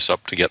lift your case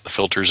up to get the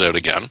filters out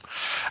again.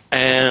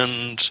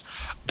 And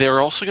they're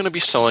also going to be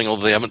selling,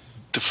 although they haven't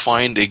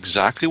defined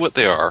exactly what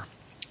they are,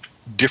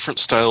 different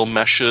style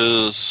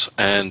meshes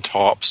and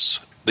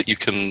tops that you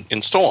can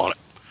install on it.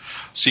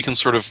 So you can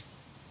sort of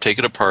take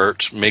it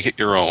apart, make it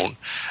your own.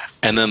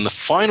 And then the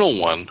final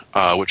one,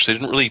 which they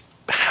didn't really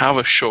have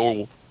a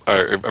show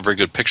or a very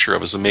good picture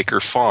of, is the Maker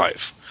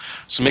 5.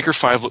 So Maker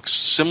 5 looks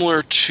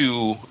similar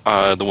to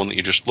the one that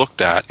you just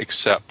looked at,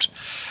 except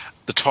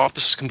the top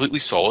is completely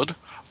solid,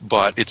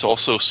 but it's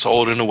also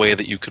solid in a way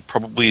that you could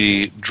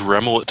probably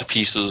Dremel it to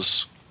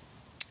pieces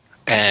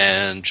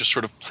and just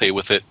sort of play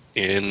with it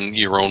in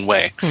your own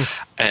way.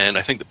 And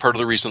I think that part of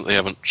the reason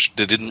that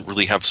they didn't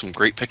really have some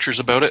great pictures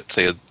about it,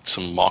 they had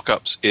some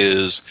mock-ups,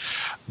 is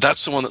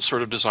that's the one that's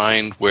sort of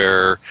designed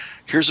where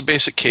here's a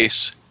basic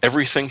case,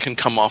 everything can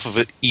come off of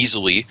it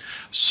easily,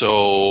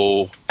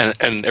 so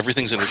and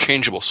everything's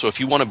interchangeable. So if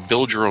you want to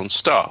build your own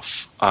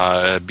stuff,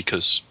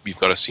 because you've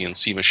got a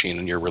CNC machine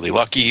and you're really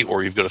lucky,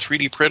 or you've got a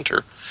 3D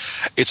printer,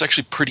 it's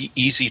actually pretty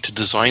easy to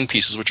design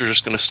pieces which are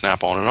just going to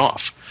snap on and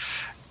off.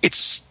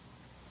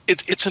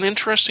 It's an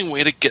interesting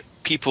way to get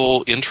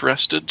people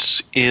interested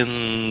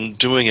in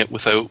doing it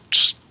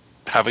without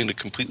having to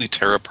completely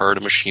tear apart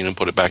a machine and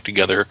put it back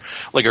together,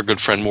 like our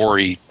good friend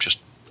Maury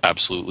just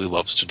absolutely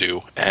loves to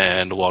do,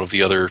 and a lot of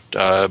the other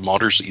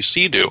modders that you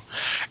see do.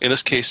 In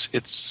this case,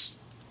 it's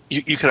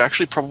you could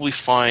actually probably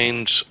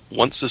find,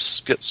 once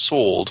this gets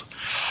sold,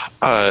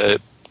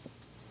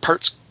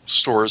 parts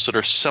stores that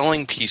are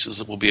selling pieces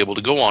that will be able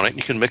to go on it.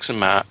 You can mix and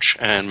match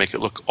and make it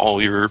look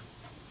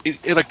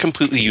in a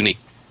completely unique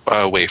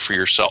way for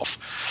yourself.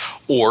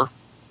 Or,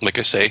 like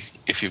I say,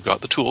 if you've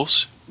got the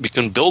tools, you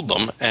can build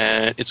them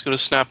and it's going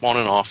to snap on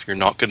and off. You're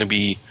not going to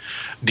be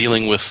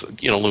dealing with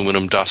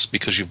aluminum dust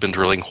because you've been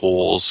drilling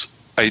holes.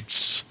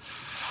 It's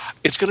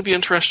going to be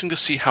interesting to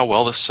see how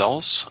well this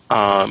sells,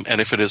 and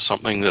if it is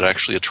something that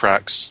actually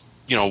attracts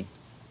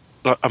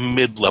a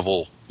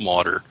mid-level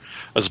modder,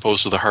 as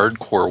opposed to the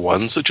hardcore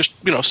ones. That just,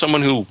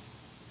 someone who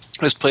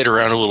has played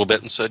around a little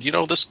bit and said,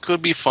 this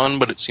could be fun,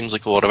 but it seems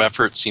like a lot of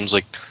effort. It seems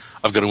like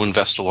I've got to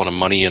invest a lot of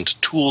money into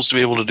tools to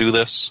be able to do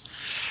this.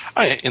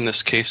 In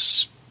this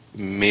case,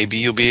 maybe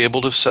you'll be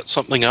able to set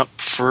something up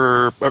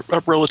for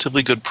a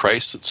relatively good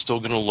price that's still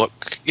going to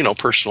look,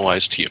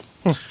 personalized to you.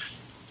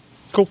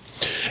 Cool.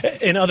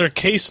 In other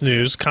case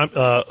news,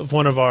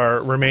 one of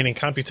our remaining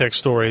Computex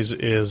stories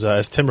is,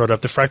 as Tim wrote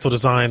up, the Fractal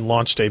Design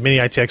launched a Mini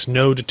ITX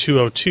Node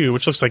 202,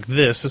 which looks like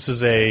this. This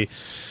is a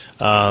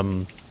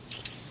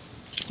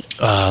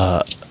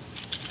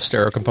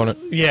stereo component.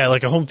 Yeah,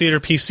 like a home theater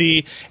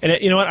PC. And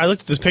you know what? I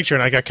looked at this picture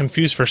and I got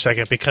confused for a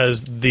second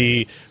because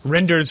the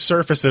rendered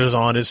surface that is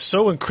on is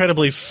so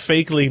incredibly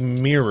fakely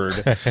mirrored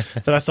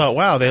that I thought,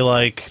 wow,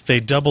 they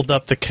doubled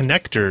up the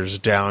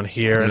connectors down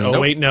here. And Nope.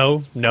 oh wait,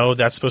 no,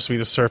 that's supposed to be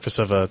the surface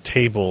of a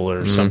table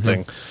or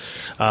something.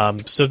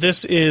 So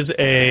this is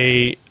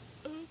a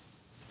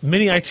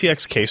Mini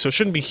ITX case, so it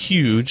shouldn't be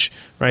huge,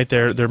 right?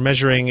 They're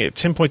measuring at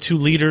 10.2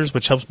 liters,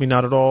 which helps me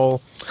not at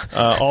all.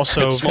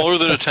 Also, It's smaller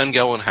than a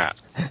 10-gallon hat.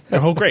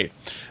 oh, great.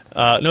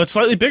 No, it's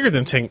slightly bigger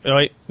than 10. Oh,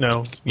 wait,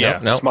 no, yeah,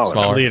 No,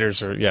 smaller.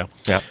 liters, or yeah.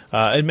 Yeah.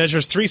 It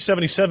measures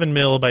 377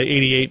 mil by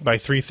 88 by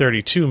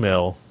 332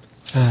 mil.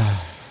 So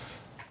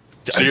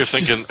you're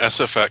thinking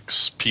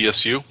SFX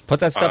PSU?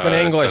 Put that stuff in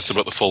English. That's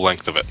about the full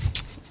length of it.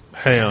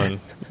 Hang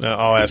on,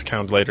 I'll ask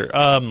Hound later.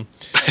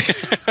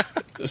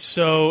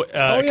 So it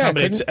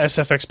accommodates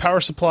SFX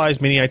power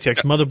supplies, Mini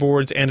ITX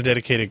motherboards, and a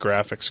dedicated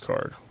graphics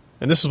card.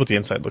 And this is what the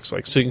inside looks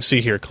like. So you can see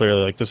here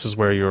clearly, like this is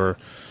where your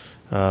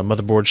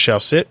motherboard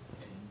shall sit,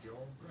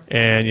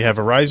 and you have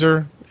a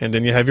riser, and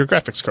then you have your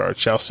graphics card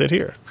shall sit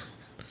here.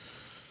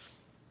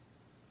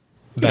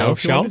 Thou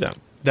If you want to do shalt?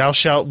 that. Thou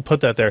shalt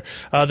put that there.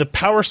 The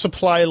power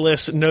supply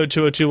list Node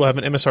 202 will have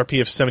an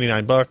MSRP of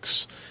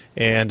 $79,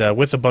 and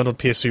with the bundled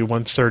PSU,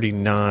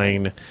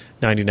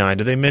 $139.99.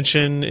 Did they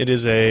mention it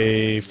is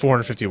a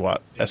 450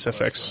 watt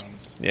SFX?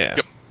 Yeah.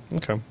 Yep.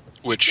 Okay.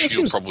 Which That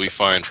you'll seems- probably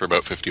find for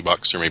about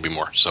 $50 or maybe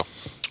more. So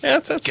Yeah,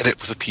 that's get it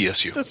with a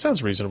PSU. That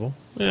sounds reasonable.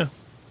 Yeah.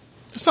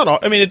 It's not all.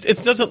 I mean,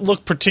 it doesn't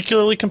look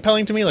particularly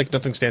compelling to me. Like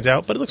nothing stands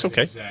out, but it looks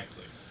okay.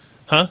 Exactly.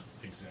 Huh?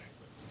 Exactly.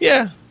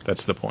 Yeah.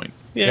 That's the point.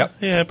 Yeah. Yep.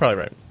 Yeah. Probably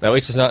right. At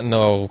least it's not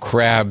no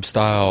crab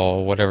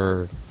style,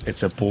 whatever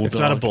It's a bulldog. It's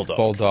not a bulldog.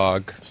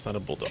 bulldog It's not a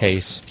bulldog.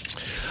 case.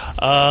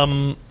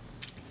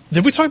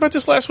 Did we talk about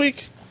this last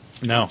week?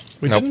 No.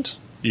 We Nope. didn't.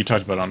 You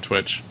talked about it on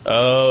Twitch.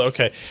 Oh,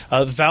 okay.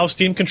 The Valve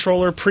Steam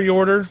controller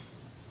pre-order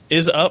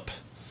is up.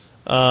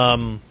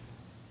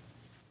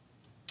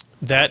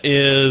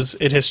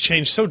 It has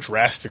changed so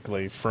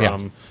drastically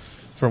from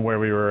where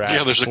we were at.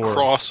 Yeah, there's before. a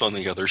cross on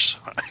the other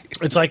side.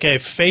 It's like a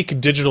fake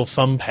digital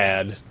thumb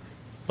pad,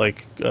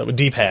 like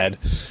D-pad,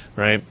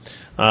 right?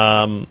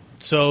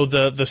 So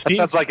the That Steam.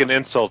 sounds like an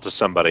insult to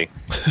somebody.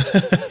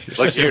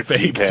 Like your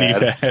fake D-pad.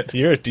 D-pad.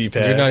 You're a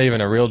D-pad. You're not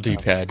even a real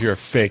D-pad. You're a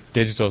fake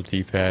digital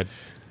D-pad.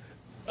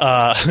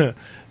 The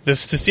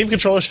Steam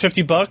controller is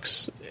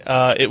 $50.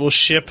 It will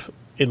ship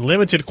in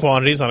limited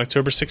quantities on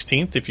October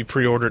 16th if you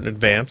pre-order in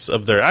advance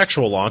of their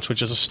actual launch,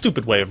 which is a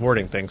stupid way of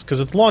wording things because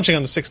it's launching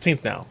on the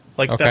 16th now.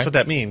 Like Okay. that's what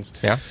that means.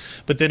 Yeah.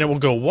 But then it will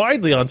go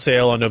widely on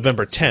sale on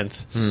November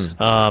 10th.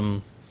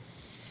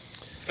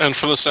 And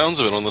from the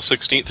sounds of it, on the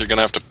 16th, you're going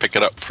to have to pick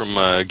it up from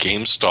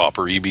GameStop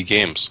or EB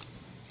Games.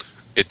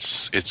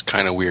 It's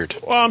kind of weird.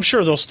 Well, I'm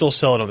sure they'll still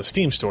sell it on the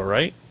Steam store,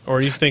 right?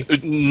 Or you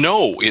think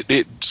No,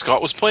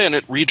 Scott was playing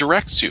it.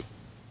 Redirects you.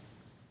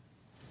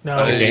 no?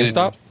 Is it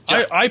GameStop?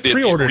 I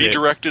pre-ordered it.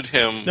 Redirected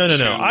him. No.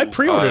 to, I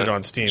pre-ordered it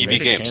on Steam. EB Maybe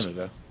Games.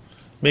 Canada.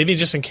 Maybe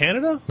just in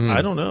Canada?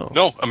 I don't know.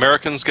 No,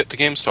 Americans get to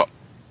GameStop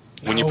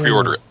when you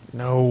pre-order it.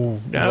 No.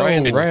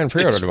 Ryan pre-ordered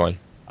it's- one.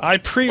 I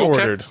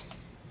pre-ordered.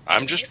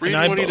 I'm just And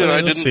reading what he did.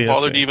 I let's didn't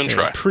bother to see. even Here,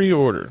 try.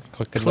 Pre-order.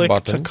 Click the to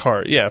button.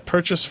 cart. Yeah,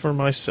 purchase for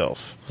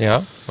myself.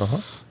 Yeah. Uh-huh.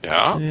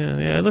 Yeah.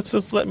 Yeah.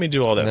 Let's let me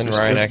do all that. And then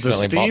through Ryan Steam. The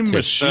accidentally Steam bought two.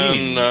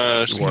 machine.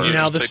 Then can you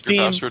Now just the take Steam-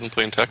 your password and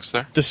plain text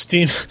there?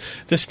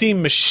 the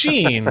Steam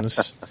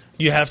machines.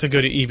 You have to go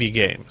to EB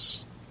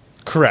Games,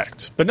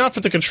 correct? But not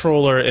for the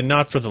controller and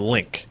not for the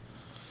Link,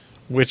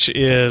 which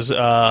is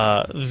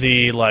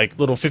the like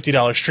little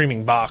 $50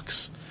 streaming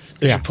box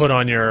that Yeah. you put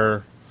on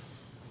your.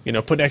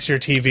 Put next to your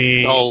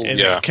TV Oh, and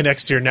yeah. it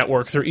connects to your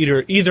network through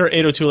either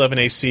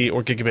 802.11ac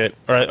or gigabit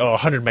or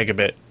 100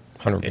 megabit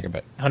 100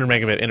 megabit. 100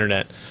 megabit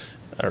internet.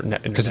 Or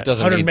 'Cause it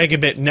doesn't 100 need-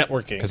 megabit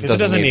networking. 'cause Because it it doesn't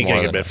doesn't need need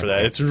more gigabit than for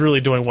that. It's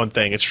really doing one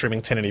thing. It's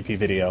streaming 1080p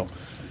video,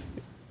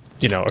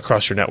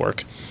 across your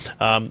network.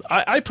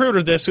 I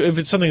pre-ordered this.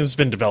 It's something that's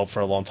been developed for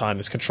a long time,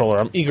 this controller.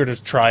 I'm eager to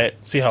try it,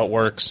 see how it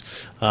works.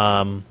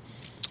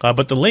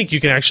 But the Link,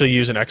 you can actually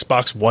use an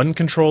Xbox One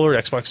controller,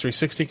 Xbox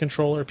 360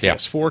 controller,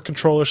 PS4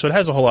 controller. So it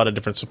has a whole lot of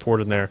different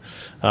support in there.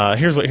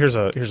 Here's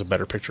a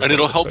better picture. And of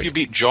it'll what it help looks you like.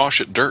 beat Josh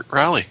at Dirt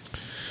Rally.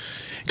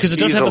 Because it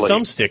does have a Easily.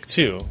 thumbstick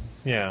too.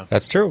 Yeah,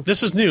 That's true.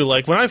 this is new.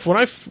 Like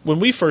when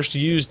we first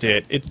used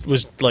it, it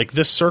was like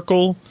this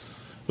circle.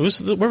 Where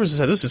was this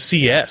at? This is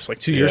CS like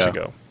 2 years Yeah.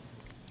 ago.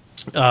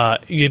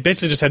 you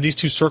basically just had these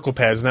two circle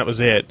pads, and that was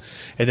it.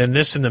 And then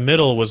this in the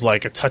middle was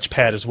like a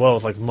touchpad as well,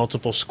 with like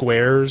multiple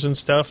squares and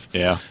stuff.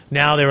 Yeah.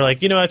 Now they were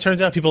like, it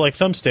turns out people like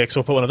thumbsticks, so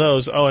we'll put one of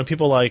those. Oh, and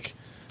people like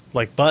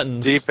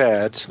buttons.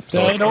 D-pads.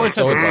 So it always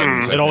had the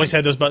buttons. It always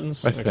had those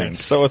buttons. I think.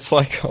 So it's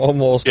like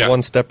almost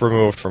one step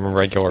removed from a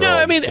regular. No,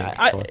 I old mean,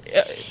 controller.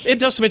 it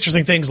does some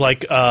interesting things.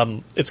 Like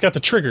it's got the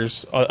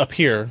triggers up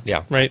here,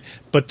 Yeah. right.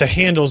 But the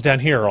handles down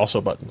here are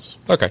also buttons.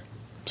 Okay.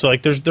 So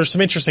like, there's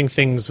some interesting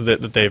things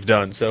that they've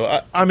done.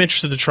 So I'm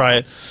interested to try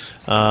it.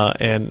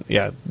 And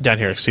yeah, down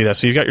here, see that?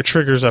 So you've got your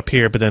triggers up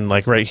here, but then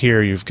like right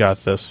here, you've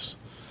got this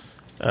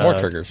More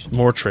triggers.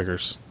 More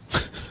triggers.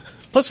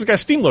 Plus, it's got a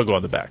Steam logo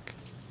on the back.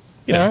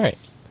 Yeah, all right.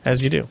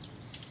 As you do.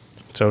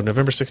 So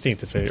November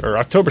 16th, or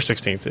October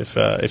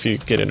 16th, if you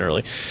get in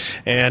early.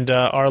 And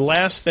our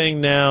last thing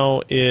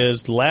now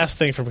is the last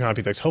thing from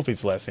Computex. Hopefully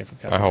it's the last thing from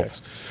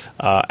Computex.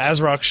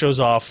 ASRock shows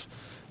off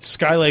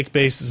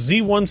Skylake-based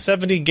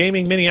Z170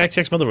 gaming mini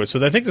ITX motherboard.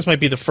 So I think this might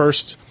be the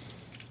first,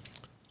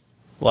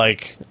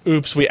 like,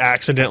 oops, we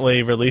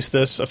accidentally released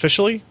this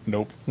officially?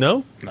 Nope.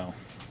 No? No.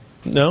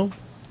 No?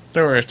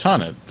 There were a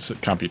ton at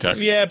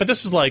Computex. Yeah, but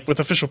this is like with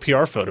official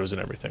PR photos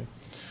and everything.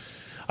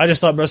 I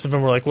just thought most of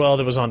them were like, well,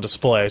 that was on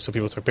display, so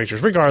people took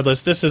pictures.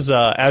 Regardless, this is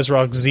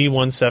ASRock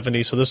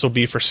Z170, so this will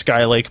be for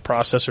Skylake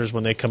processors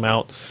when they come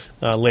out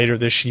later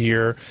this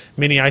year.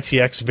 Mini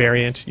ITX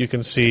variant, you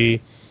can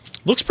see.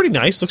 Looks pretty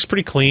nice, looks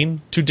pretty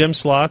clean. 2 DIMM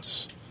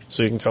slots,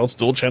 so you can tell it's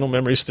dual-channel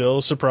memory still.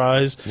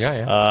 Surprise.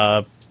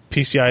 Yeah.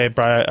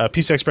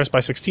 PCI Express by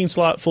 16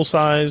 slot, full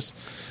size.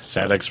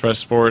 SATA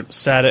Express port.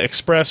 SATA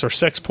Express or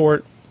SEX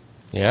port.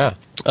 Yeah.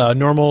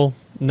 Normal,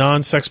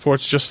 non-SEX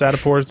ports, just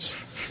SATA ports.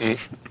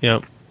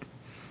 Yep.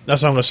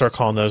 That's what I'm going to start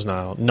calling those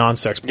now.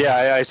 Non-sex ports.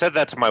 Yeah, I said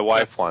that to my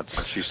wife once,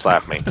 and she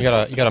slapped me. You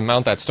gotta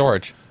mount that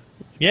storage.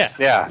 Yeah.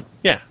 Yeah,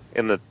 Yeah.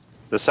 in the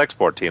sex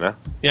port, Tina.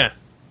 Yeah.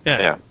 Yeah.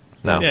 Yeah.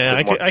 No.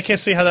 Yeah, I can't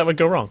see how that would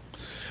go wrong.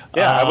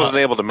 Yeah, I wasn't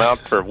able to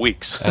mount for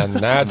weeks. And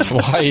that's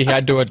why he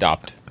had to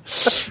adopt.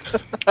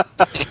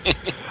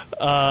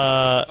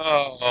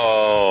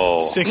 Oh.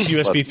 6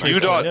 USB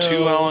 3.0.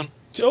 U.2, Alan.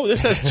 Oh,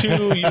 this has 2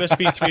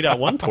 USB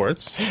 3.1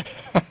 ports.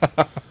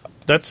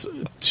 That's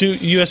 2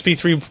 USB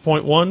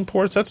 3.1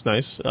 ports. That's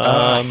nice.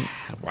 Wow.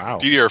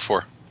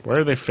 DDR4 Where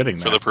are they fitting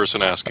that? for the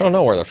person I asking. don't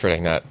know where they're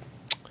fitting that.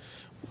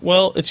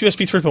 Well, it's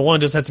USB 3.1.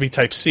 Doesn't have to be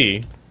Type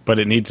C. But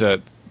it needs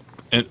a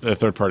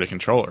third-party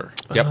controller.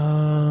 Yep.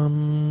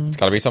 It's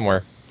got to be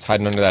somewhere. It's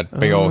hiding under that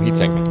big old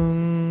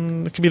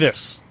heatsink. It could be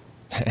this.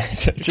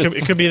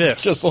 It could be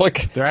this. Just look.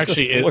 They're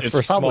actually. Just look it's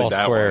for probably small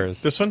that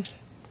squares. This one?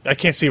 I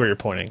can't see where you're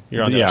pointing.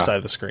 You're on the other side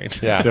of the screen.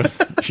 Yeah.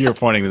 You're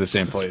pointing to the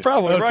same place.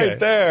 Probably Okay. right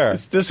there.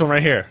 It's this one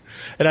right here.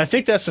 And I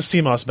think that's the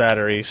CMOS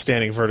battery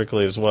standing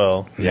vertically as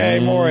well. Yay,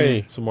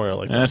 Maury. So more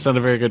like And that. that's not a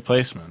very good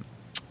placement.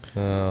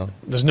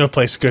 There's no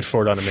place good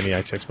for it on a mini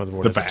ITX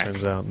motherboard, as back. it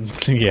turns out.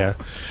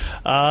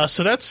 Yeah.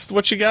 So that's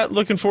what you got.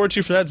 Looking forward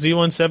to for that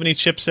Z170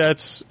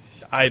 chipsets.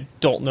 I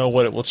don't know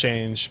what it will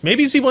change.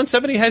 Maybe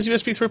Z170 has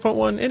USB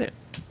 3.1 in it.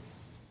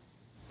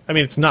 I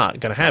mean, it's not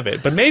going to have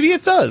it, but maybe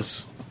it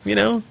does. You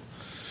know?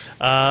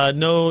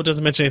 No, it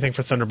doesn't mention anything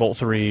for Thunderbolt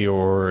 3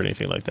 or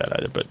anything like that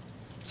either, but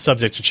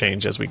subject to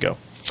change as we go.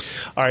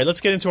 All right, let's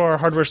get into our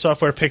hardware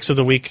software picks of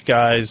the week,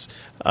 guys.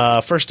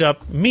 First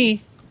up,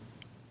 me.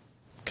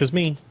 Because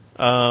me.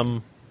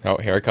 Oh,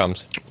 here it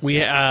comes.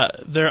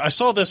 I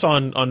saw this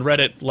on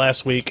Reddit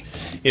last week.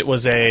 It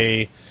was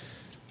a...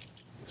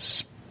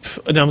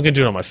 No, I'm going to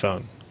do it on my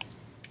phone.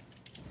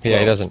 Yeah,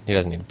 he doesn't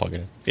need to plug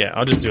it in. Yeah,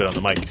 I'll just do it on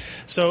the mic.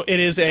 So it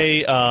is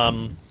a...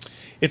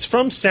 it's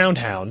from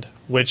SoundHound,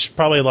 which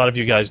probably a lot of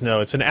you guys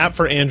know. It's an app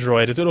for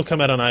Android. It'll come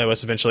out on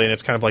iOS eventually, and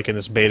it's kind of like in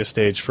this beta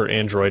stage for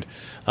Android,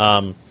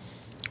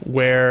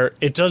 where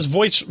it does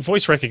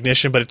voice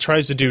recognition, but it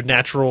tries to do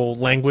natural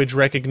language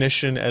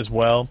recognition as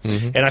well.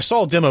 Mm-hmm. And I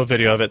saw a demo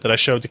video of it that I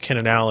showed to Ken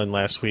and Alan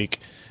last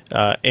week,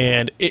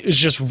 and it was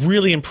just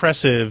really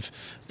impressive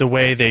the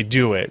way they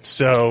do it.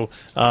 So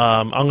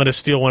I'm going to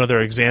steal one of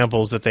their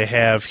examples that they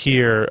have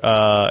here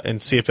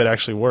and see if it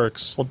actually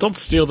works. Well, don't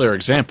steal their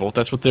example.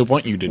 That's what they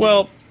want you to do.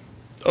 Well,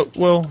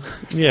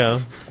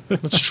 yeah,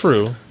 that's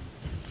true.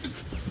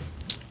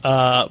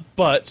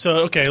 But so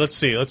okay, let's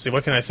see.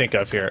 What can I think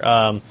of here?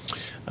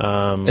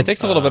 It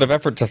takes a little bit of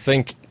effort to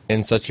think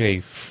in such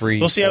a free.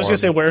 Well, see, I was going to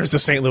say, form. where's the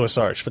St. Louis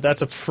Arch? But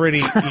that's a pretty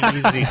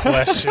easy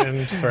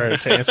question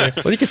to answer.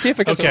 Well, you can see if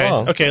it gets it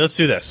wrong. Okay, let's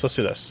do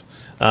this.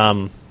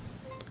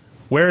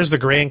 Where is the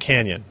Grand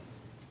Canyon?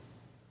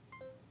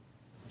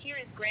 Here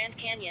is Grand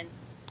Canyon.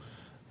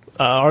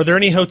 Are there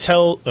any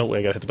hotel? Oh, wait,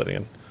 I got to hit the button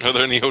again. Are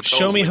there any hotels?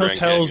 Show me in the Grand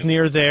hotels Canyon?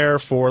 near there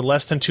for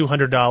less than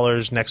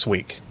 $200 next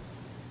week.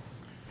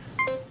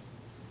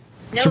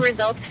 No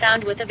results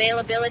found with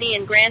availability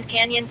in Grand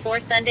Canyon for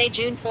Sunday,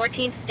 June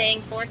 14th,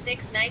 staying for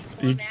 6 nights.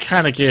 You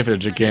kind of gave it a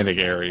gigantic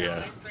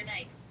area.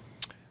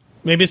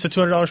 Maybe it's a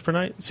 $200 per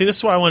night. See, this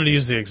is why I wanted to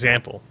use the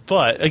example.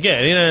 But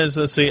again,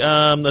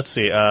 let's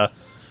see.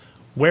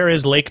 Where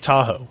is Lake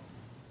Tahoe?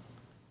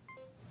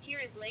 Here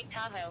is Lake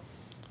Tahoe.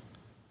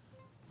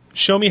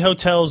 show me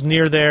hotels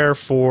near there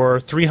for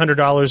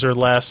 $300 or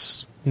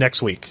less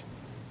next week.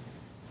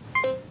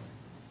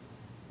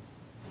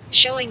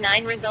 Showing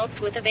 9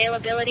 results with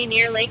availability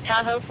near Lake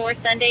Tahoe for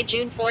Sunday,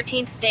 June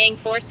 14th, staying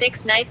for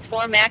 6 nights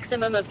for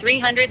maximum of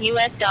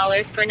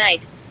 $300 per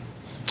night.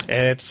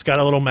 And it's got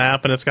a little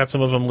map, and it's got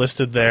some of them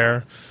listed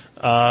there.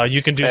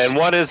 You can do. And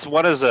what is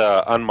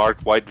a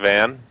unmarked white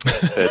van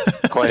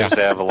that claims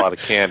to have a lot of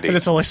candy? And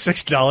it's only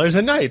 $6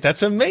 a night.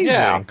 That's amazing.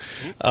 Yeah.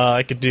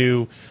 I could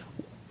do.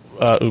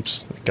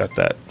 Oops, got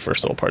that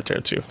first little part there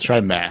too.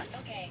 Try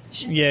math. Okay.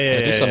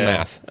 Yeah. Do some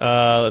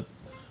math.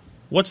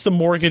 What's the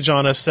mortgage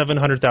on a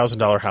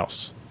 $700,000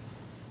 house?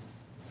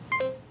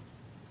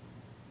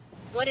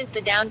 What is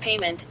the down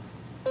payment?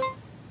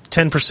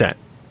 10%.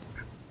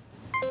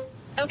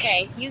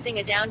 Okay, using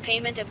a down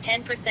payment of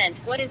 10%.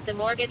 What is the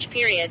mortgage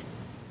period?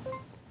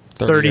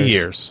 30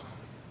 years.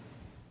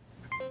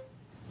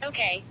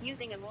 Okay,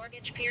 using a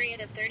mortgage period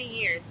of 30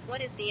 years.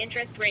 What is the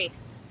interest rate?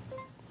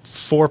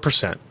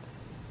 4%.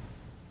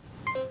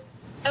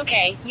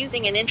 Okay,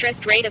 using an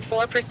interest rate of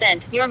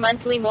 4%. Your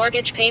monthly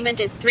mortgage payment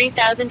is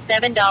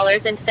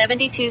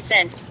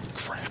 $3,007.72.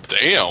 Crap.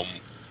 Damn.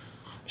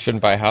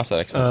 Shouldn't buy a house that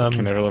expensive.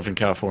 Can never live in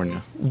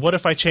California. What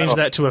if I change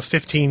that to a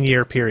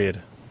 15-year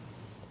period?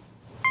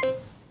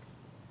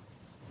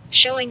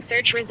 Showing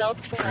search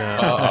results for...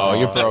 Uh-oh,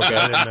 you broke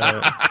I it. didn't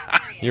know.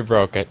 You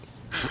broke it.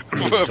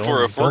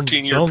 For a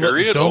 14-year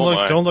period?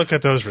 Don't look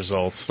at those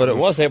results. But it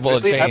was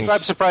able to change. I'm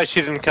surprised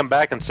she didn't come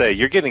back and say,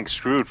 you're getting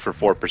screwed for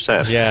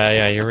 4%.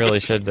 Yeah, you really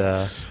should.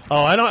 I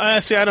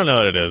don't know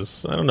what it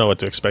is. I don't know what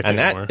to expect And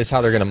anymore. that is how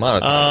they're going to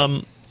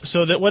monetize.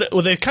 So that what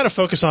they kind of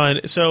focus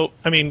on. So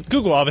I mean,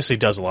 Google obviously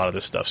does a lot of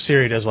this stuff.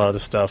 Siri does a lot of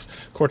this stuff.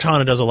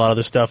 Cortana does a lot of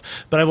this stuff.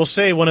 But I will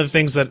say one of the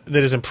things that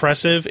is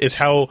impressive is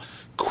how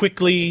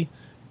quickly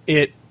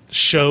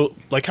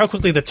how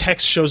quickly the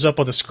text shows up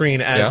on the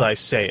screen as I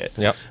say it.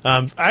 Yep.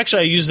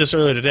 Actually, I used this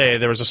earlier today.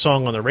 There was a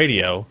song on the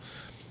radio,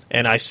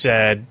 and I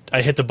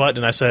hit the button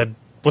and I said,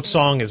 "What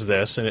song is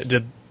this?" And it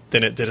did.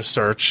 Then it did a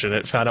search and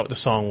it found out what the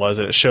song was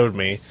and it showed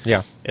me.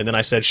 Yeah. And then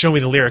I said, "Show me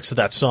the lyrics of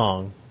that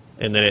song,"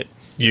 and then it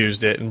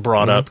used it and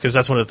brought up, because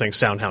that's one of the things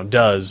SoundHound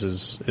does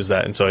is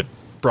that, and so it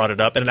brought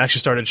it up and it actually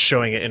started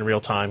showing it in real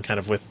time, kind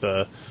of with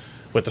the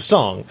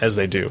song as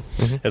they do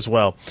as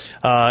well.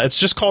 It's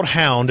just called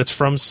Hound. It's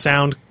from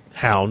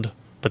SoundHound,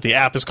 but the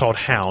app is called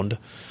Hound.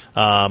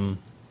 And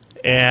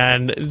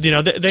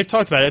they've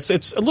talked about it.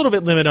 It's a little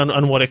bit limited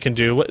on what it can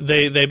do.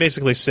 They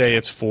basically say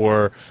it's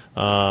for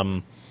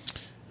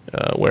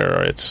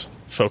where its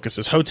focus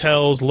is: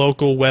 hotels,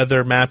 local,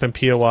 weather, map and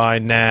POI,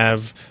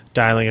 nav,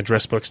 dialing,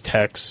 address books,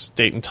 text,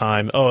 date and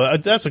time. Oh,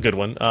 that's a good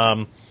one.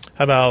 How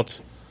about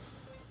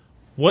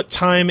what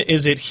time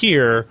is it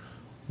here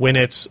when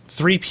it's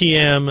 3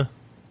 p.m.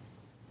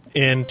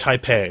 in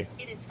Taipei?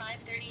 It is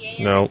 5:30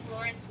 a.m. No. in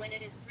Florence when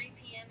it is 3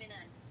 p.m.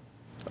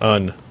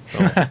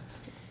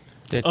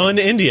 in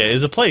India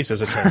is a place,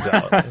 as it turns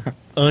out.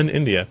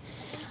 India.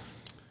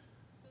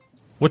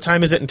 What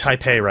time is it in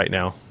Taipei right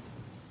now?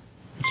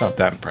 It's not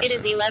that It impressive.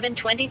 is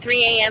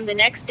 11:23 a.m. the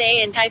next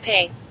day in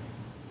Taipei.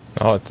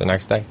 Oh, it's the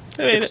next day.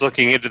 I mean, It's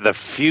looking into the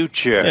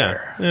future.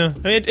 Yeah. I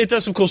mean, it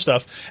does some cool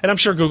stuff, and I'm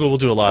sure Google will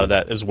do a lot of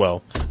that as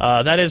well.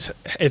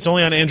 It's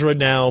only on Android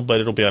now,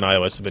 but it'll be on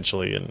iOS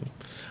eventually, and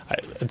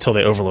until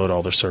they overload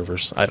all their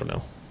servers. I don't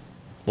know.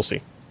 We'll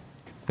see.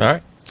 All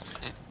right.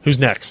 Who's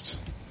next?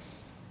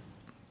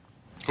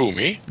 Who,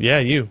 me? Yeah,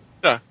 you.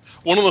 Yeah.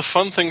 One of the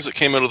fun things that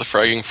came out of the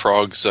Fragging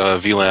Frogs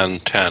VLAN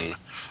 10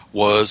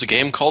 was a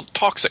game called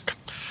Toxic.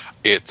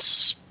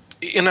 It's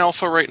in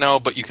alpha right now,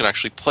 but you can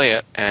actually play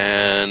it,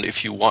 and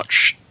if you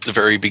watch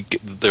their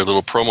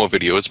little promo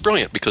video, it's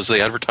brilliant because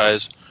they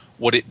advertise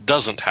what it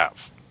doesn't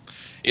have.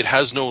 It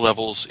has no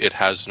levels, it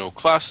has no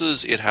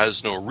classes, it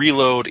has no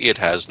reload, it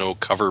has no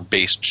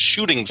cover-based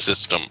shooting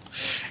system.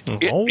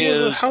 How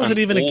is it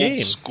even a game?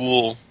 Old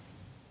school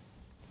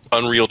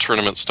Unreal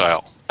Tournament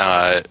style,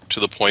 to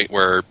the point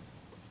where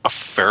a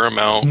fair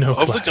amount No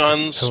of classes, the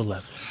guns no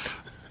level.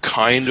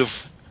 kind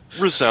of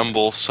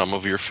resemble some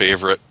of your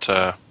favorite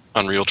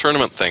Unreal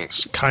Tournament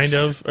things. Kind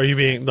of? Are you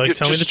being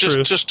tell me the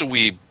truth? Just a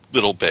wee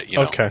little bit, you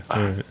know. Okay.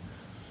 All right.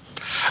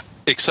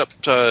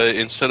 Except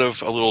instead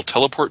of a little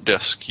teleport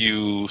disc,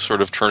 you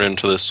sort of turn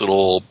into this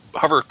little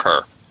hover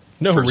car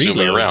No for zooming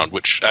reload. around,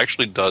 which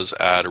actually does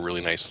add a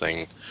really nice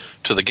thing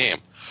to the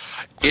game.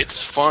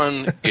 It's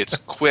fun, it's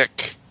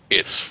quick,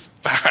 it's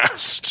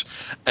fast,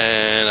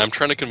 and I'm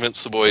trying to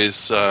convince the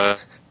boys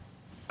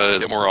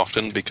more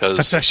often because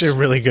That's actually a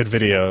really good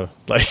video.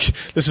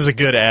 This is a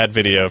good ad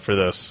video for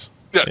this.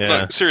 Yeah, Yeah.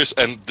 no, serious,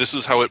 and this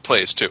is how it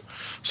plays too.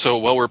 So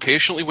while we're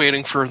patiently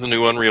waiting for the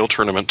new Unreal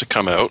Tournament to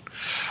come out,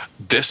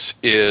 this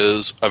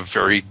is a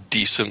very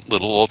decent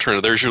little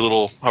alternative. There's your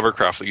little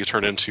hovercraft that you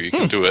turn into. You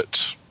can do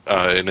it,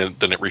 and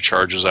then it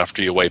recharges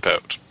after you wipe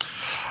out.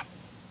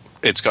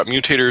 It's got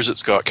mutators.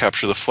 It's got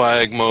capture the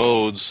flag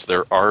modes.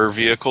 There are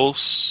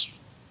vehicles.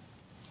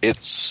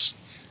 It's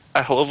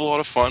a hell of a lot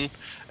of fun,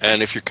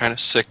 and if you're kind of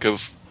sick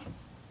of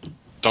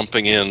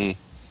dumping in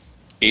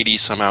 80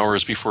 some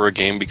hours before a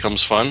game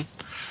becomes fun,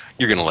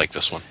 You're going to like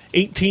this one.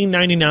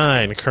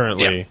 $18.99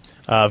 currently.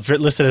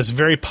 Listed as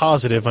very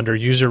positive under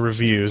user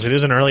reviews. It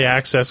is an early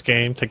access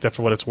game. Take that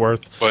for what it's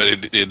worth.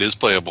 But it is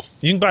playable.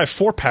 You can buy a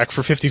 4-pack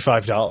for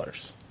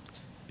 $55.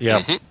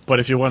 Yeah, but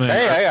if you want to,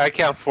 Hey, I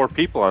count 4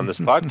 people on this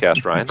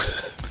podcast, Ryan.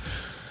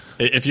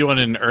 if you want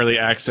an early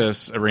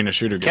access arena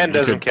shooter game, Ken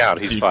doesn't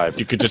count. He's 5.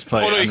 You could just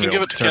play. Oh no, you Unreal can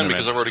give it to Ken Tournament.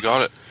 because I've already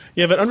got it.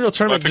 Yeah, but Unreal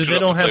Tournament, picked they it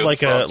up don't to have play with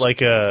frogs.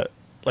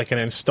 like an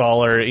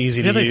installer,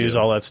 easy Yeah, to they use, do.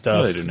 all that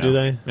stuff. Yeah, they do, now. Do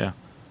they?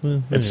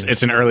 Yeah,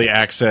 it's an early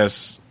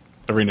access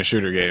arena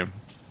shooter game.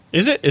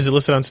 Is it? Is it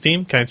listed on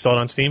Steam? Can I install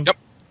it on Steam? Yep,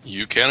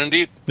 you can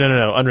indeed.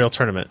 No. Unreal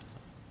Tournament.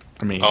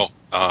 I mean,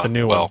 The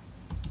new well,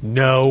 one.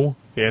 No.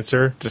 The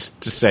answer.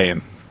 just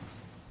saying.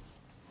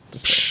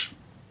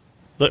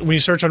 Look, when you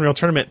search Unreal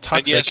Tournament,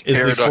 Toxic yeah, it's is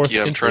the fourth Paradox.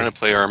 Yeah, I'm entry. trying to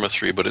play Arma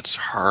 3, but it's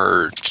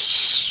hard.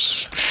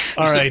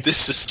 All right.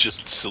 This is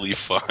just silly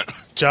fun.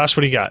 Josh,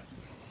 what do you got?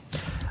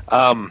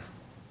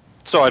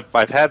 So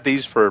I've had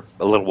these for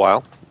a little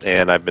while,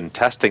 and I've been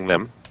testing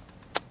them,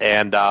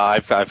 and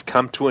I've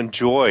come to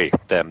enjoy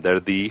them. They're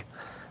the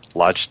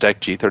Logitech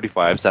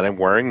G35s that I'm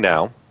wearing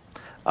now.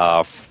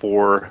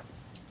 For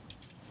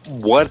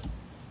what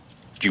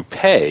you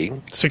pay,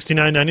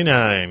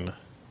 $69.99.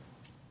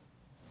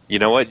 you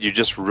know what? You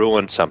just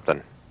ruined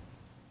something.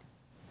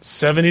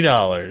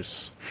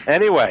 $70.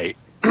 Anyway,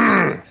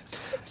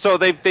 so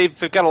they've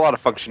got a lot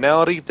of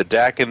functionality. The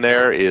DAC in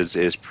there is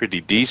pretty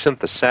decent.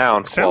 The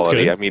sound Sounds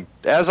quality. good. I mean,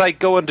 as I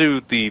go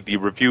into the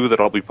review that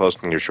I'll be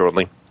posting here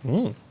shortly,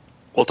 we'll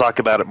talk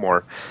about it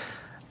more.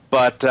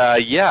 But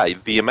yeah,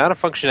 the amount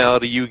of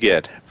functionality you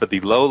get for the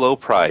low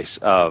price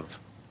of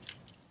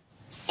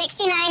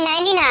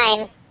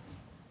 $69.99.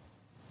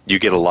 you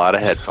get a lot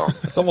of headphones.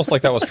 It's almost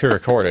like that was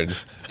pre-recorded.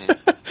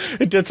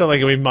 It did sound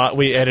like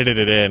we edited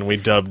it in. We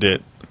dubbed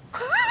it.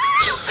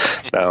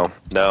 No,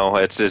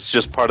 it's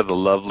just part of the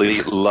lovely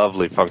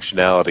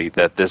functionality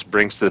that this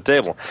brings to the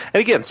table.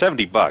 And again,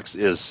 $70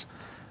 is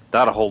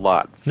not a whole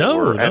lot.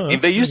 No, I mean,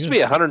 that's they pretty used to be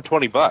good.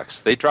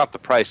 $120. They dropped the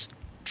price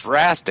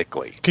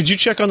drastically. Could you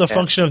check on the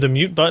function of the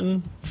mute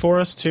button for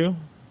us, too?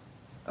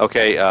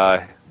 Okay,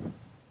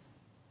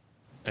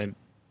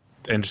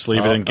 And just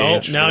leave it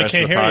engaged. now for I the rest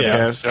can't of the hear you.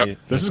 podcast. Yep.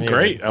 This is Yeah.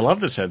 great. I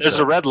love this headset. there's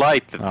a red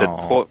light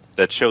Aw.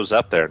 that shows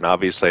up there, and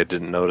obviously I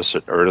didn't notice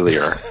it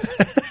earlier.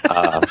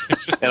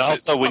 And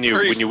also, when you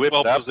whip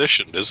well it up,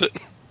 positioned, is it?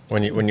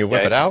 When you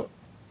whip Yeah. it out,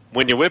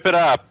 when you whip it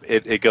up,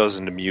 it goes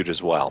into mute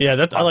as well. Yeah, I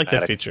like that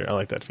Automatic. feature. I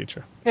like that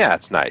feature. Yeah,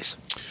 it's nice.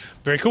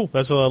 Very cool.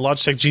 That's a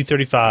Logitech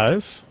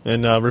G35,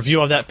 and review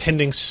of that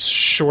pending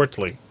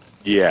shortly.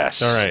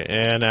 Yes. All right,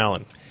 and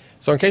Alan.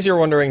 so in case you're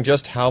wondering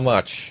just how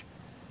much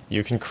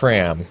you can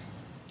cram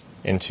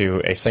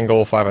into a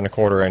single 5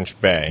 1/4 inch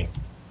bay,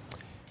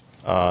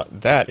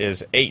 that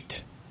is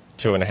 8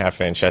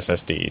 2.5-inch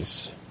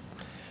SSDs,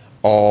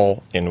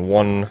 all in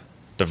one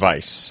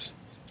device.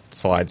 It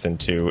slides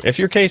into, if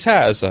your case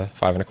has a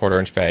 5 1/4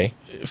 inch bay.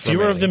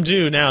 Fewer of them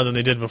do now than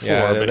they did before.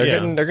 Yeah, but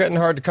they're getting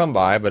hard to come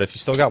by, but if you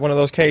still got one of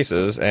those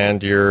cases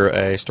and you're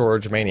a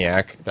storage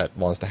maniac that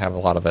wants to have a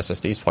lot of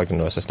SSDs plugged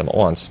into a system at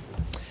once,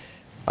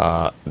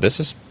 this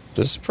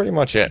is pretty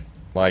much it.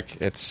 Like,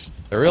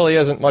 there really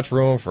isn't much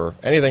room for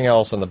anything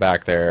else in the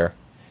back there.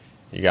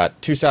 You got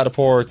 8 SATA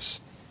ports,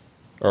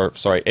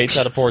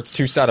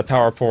 2 SATA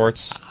power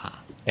ports,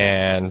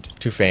 and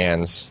 2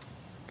 fans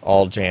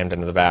all jammed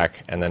into the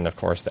back, and then of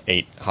course the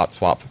 8 hot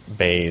swap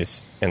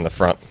bays in the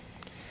front.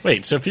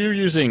 Wait, so if you're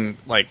using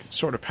like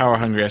sort of power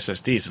hungry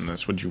SSDs in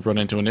this, would you run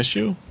into an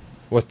issue?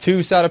 With 2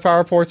 SATA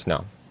power ports,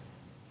 no.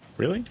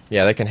 Really?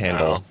 Yeah, they can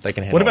handle. They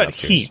can handle. What about enough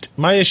juice. heat?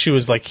 My issue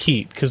is like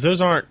heat, because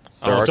those aren't.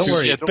 There are don't two-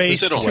 worry, yeah, don't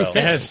based sit on well. them.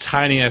 It has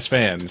tiny ass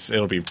fans.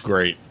 It'll be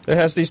great. It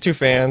has these 2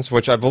 fans,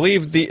 which I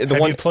believe the Have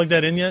one you plugged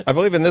that in yet? I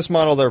believe in this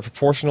model they're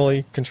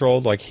proportionally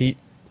controlled, like heat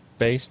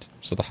based.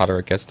 So the hotter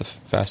it gets, the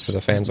faster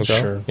the fans will go.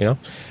 Sure. You know.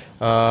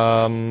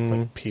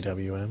 Like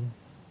PWM.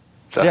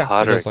 The yeah,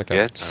 hotter it is like it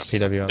gets. a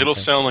PWM. It'll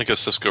thing. sound like a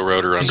Cisco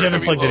router Because under you haven't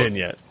heavy plugged load. it in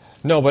yet.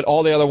 No, but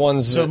all the other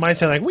ones. So it might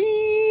sound like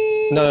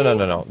wee.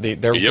 No.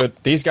 They're Yep. good.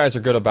 These guys are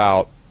good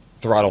about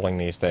throttling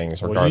these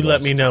things. Well, Regardless. you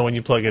let me know when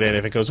you plug it in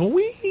if it goes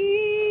wee.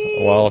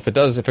 Well, if it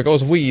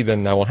goes wee,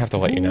 then I won't have to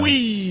let you know.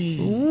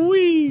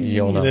 Wee.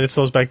 You'll know. And then it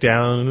slows back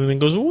down and then it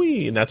goes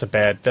wee, and that's a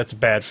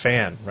bad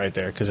fan right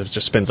there because it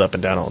just spins up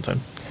and down all the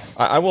time.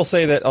 I will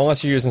say that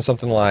unless you're using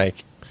something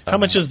like, How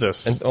much is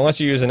this? unless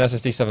you use an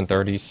SSD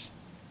 730s,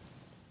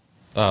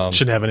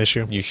 Shouldn't have an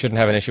issue. you shouldn't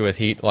have an issue with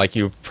heat. Like,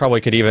 you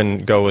probably could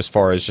even go as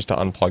far as just to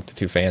unplug the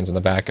 2 fans in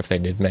the back if they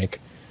did make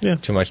Yeah.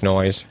 too much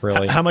noise.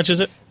 Really. How much is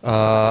it?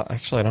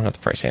 Actually, I don't have the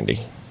price handy.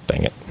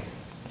 Dang it.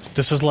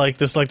 This is like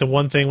the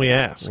one thing we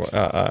ask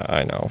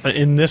I know.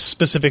 in this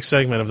specific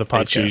segment of the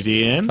podcast. HUD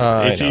in,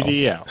 I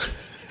HUD out.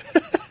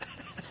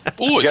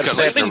 Ooh, You it's got to got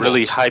say it in lightning a really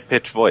bolts.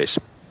 high-pitched voice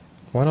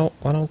Why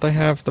don't they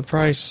have the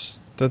price?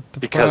 The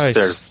because price.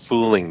 they're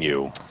fooling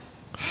you.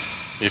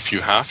 If you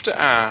have to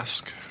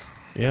ask,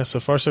 Yeah, so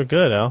far so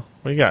good, Al.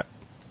 What do you got?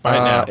 Buy it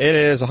now. It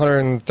is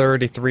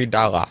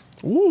 $133.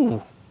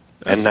 Ooh,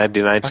 And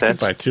 99 I could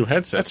cents. buy 2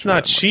 headsets. that's for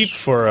not that cheap much.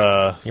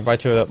 for You buy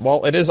 2 of them.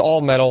 Well, it is all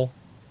metal.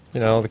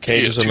 The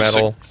cages are Two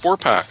metal.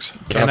 4-packs. You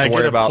don't have to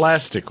worry about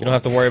plastic You don't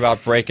have to worry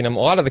about breaking them. A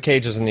lot of the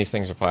cages in these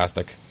things are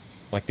plastic,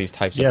 like these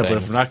types of things. Yeah,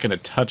 but if I'm not going to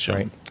touch them.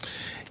 Right.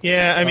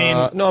 Yeah, I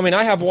mean, no, I mean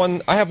I have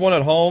one. I have one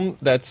at home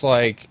that's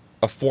like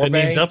a 4 it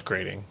bay. needs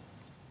upgrading.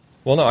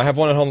 Well, no, I have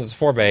one at home that's a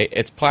 4 bay.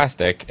 It's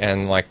plastic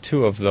and like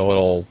 2 of the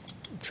little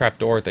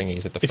trapdoor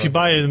thingies at the front. If you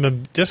buy them a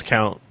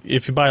discount,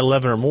 if you buy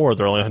 11 or more,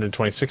 they're only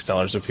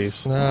 $126 a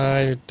piece.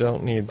 I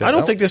don't need that. I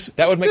don't think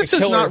that would make this a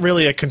killer. is not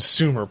really a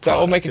consumer product. That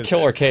would make a is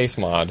killer it? case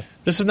mod.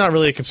 This is not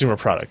really a consumer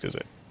product, is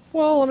it?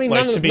 Well, I mean,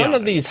 Like, none of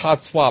honest. these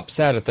hot swap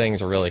SATA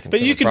things are really consumer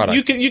But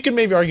you could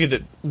maybe argue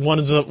that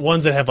ones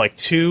that have like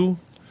 2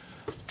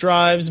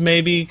 drives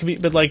maybe could be,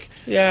 but like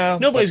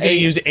nobody's but going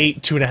to 8 use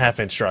 8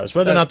 2.5-inch drives,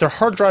 whether or not they're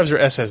hard drives or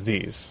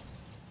SSDs.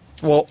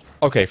 Well,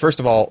 okay. First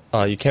of all,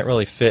 you can't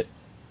really fit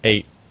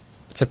 8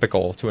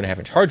 typical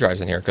 2.5-inch hard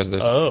drives in here because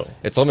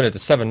it's limited to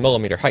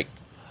 7mm height.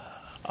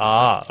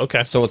 Ah,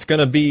 okay. So it's going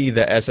to be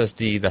the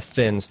SSD, the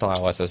thin style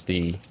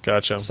SSD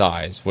Gotcha.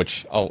 size.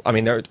 Which I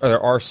mean, there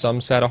are some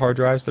SATA hard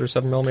drives that are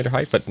 7mm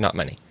height, but not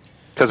many.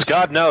 Because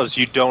God knows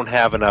you don't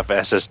have enough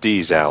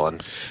SSDs, Alan.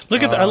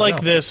 Look at I like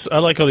no. this. I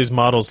like all these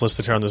models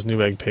listed here on this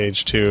Newegg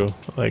page too.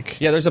 Like,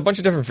 Yeah, there's a bunch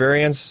of different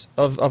variants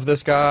of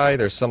this guy.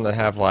 There's some that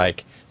have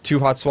like 2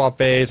 hot swap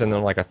bays and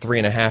then like a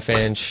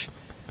 3.5-inch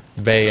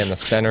bay in the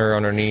center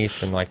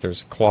underneath, and like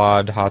there's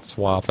quad hot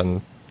swap,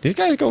 and these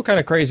guys go kind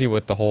of crazy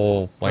with the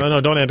whole like. oh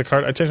no, don't add to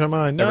cart. I changed my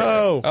mind.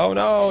 No. Oh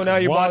no! Now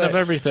you One bought of it.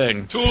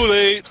 everything. Too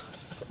late.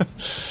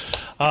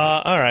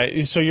 All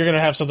right. So you're going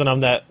to have something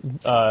on that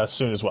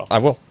soon as well. I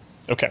will.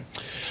 Okay.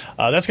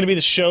 That's going to be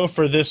the show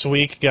for this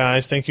week,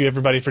 guys. Thank you,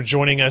 everybody, for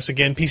joining us.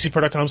 Again,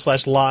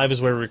 PCPro.com/live is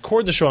where we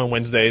record the show on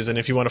Wednesdays. And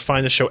if you want to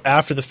find the show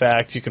after the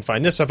fact, you can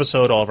find this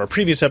episode, all of our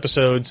previous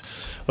episodes,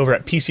 over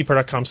at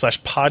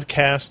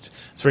PCPro.com/podcast.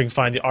 That's where you can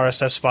find the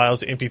RSS files,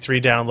 the MP3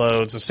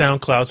 downloads, the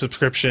SoundCloud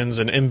subscriptions,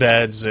 and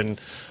embeds,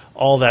 and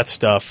all that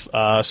stuff.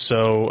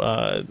 So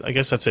I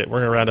guess that's it. We're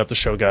going to round up the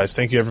show, guys.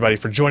 Thank you, everybody,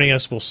 for joining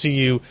us. We'll see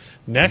you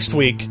next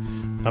week.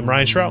 I'm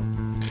Ryan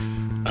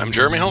Shrout. I'm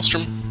Jeremy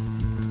Hellstrom.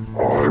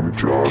 I'm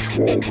Josh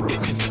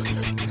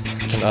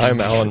Walrath. And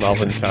I'm Alan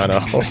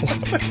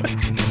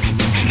Malventano.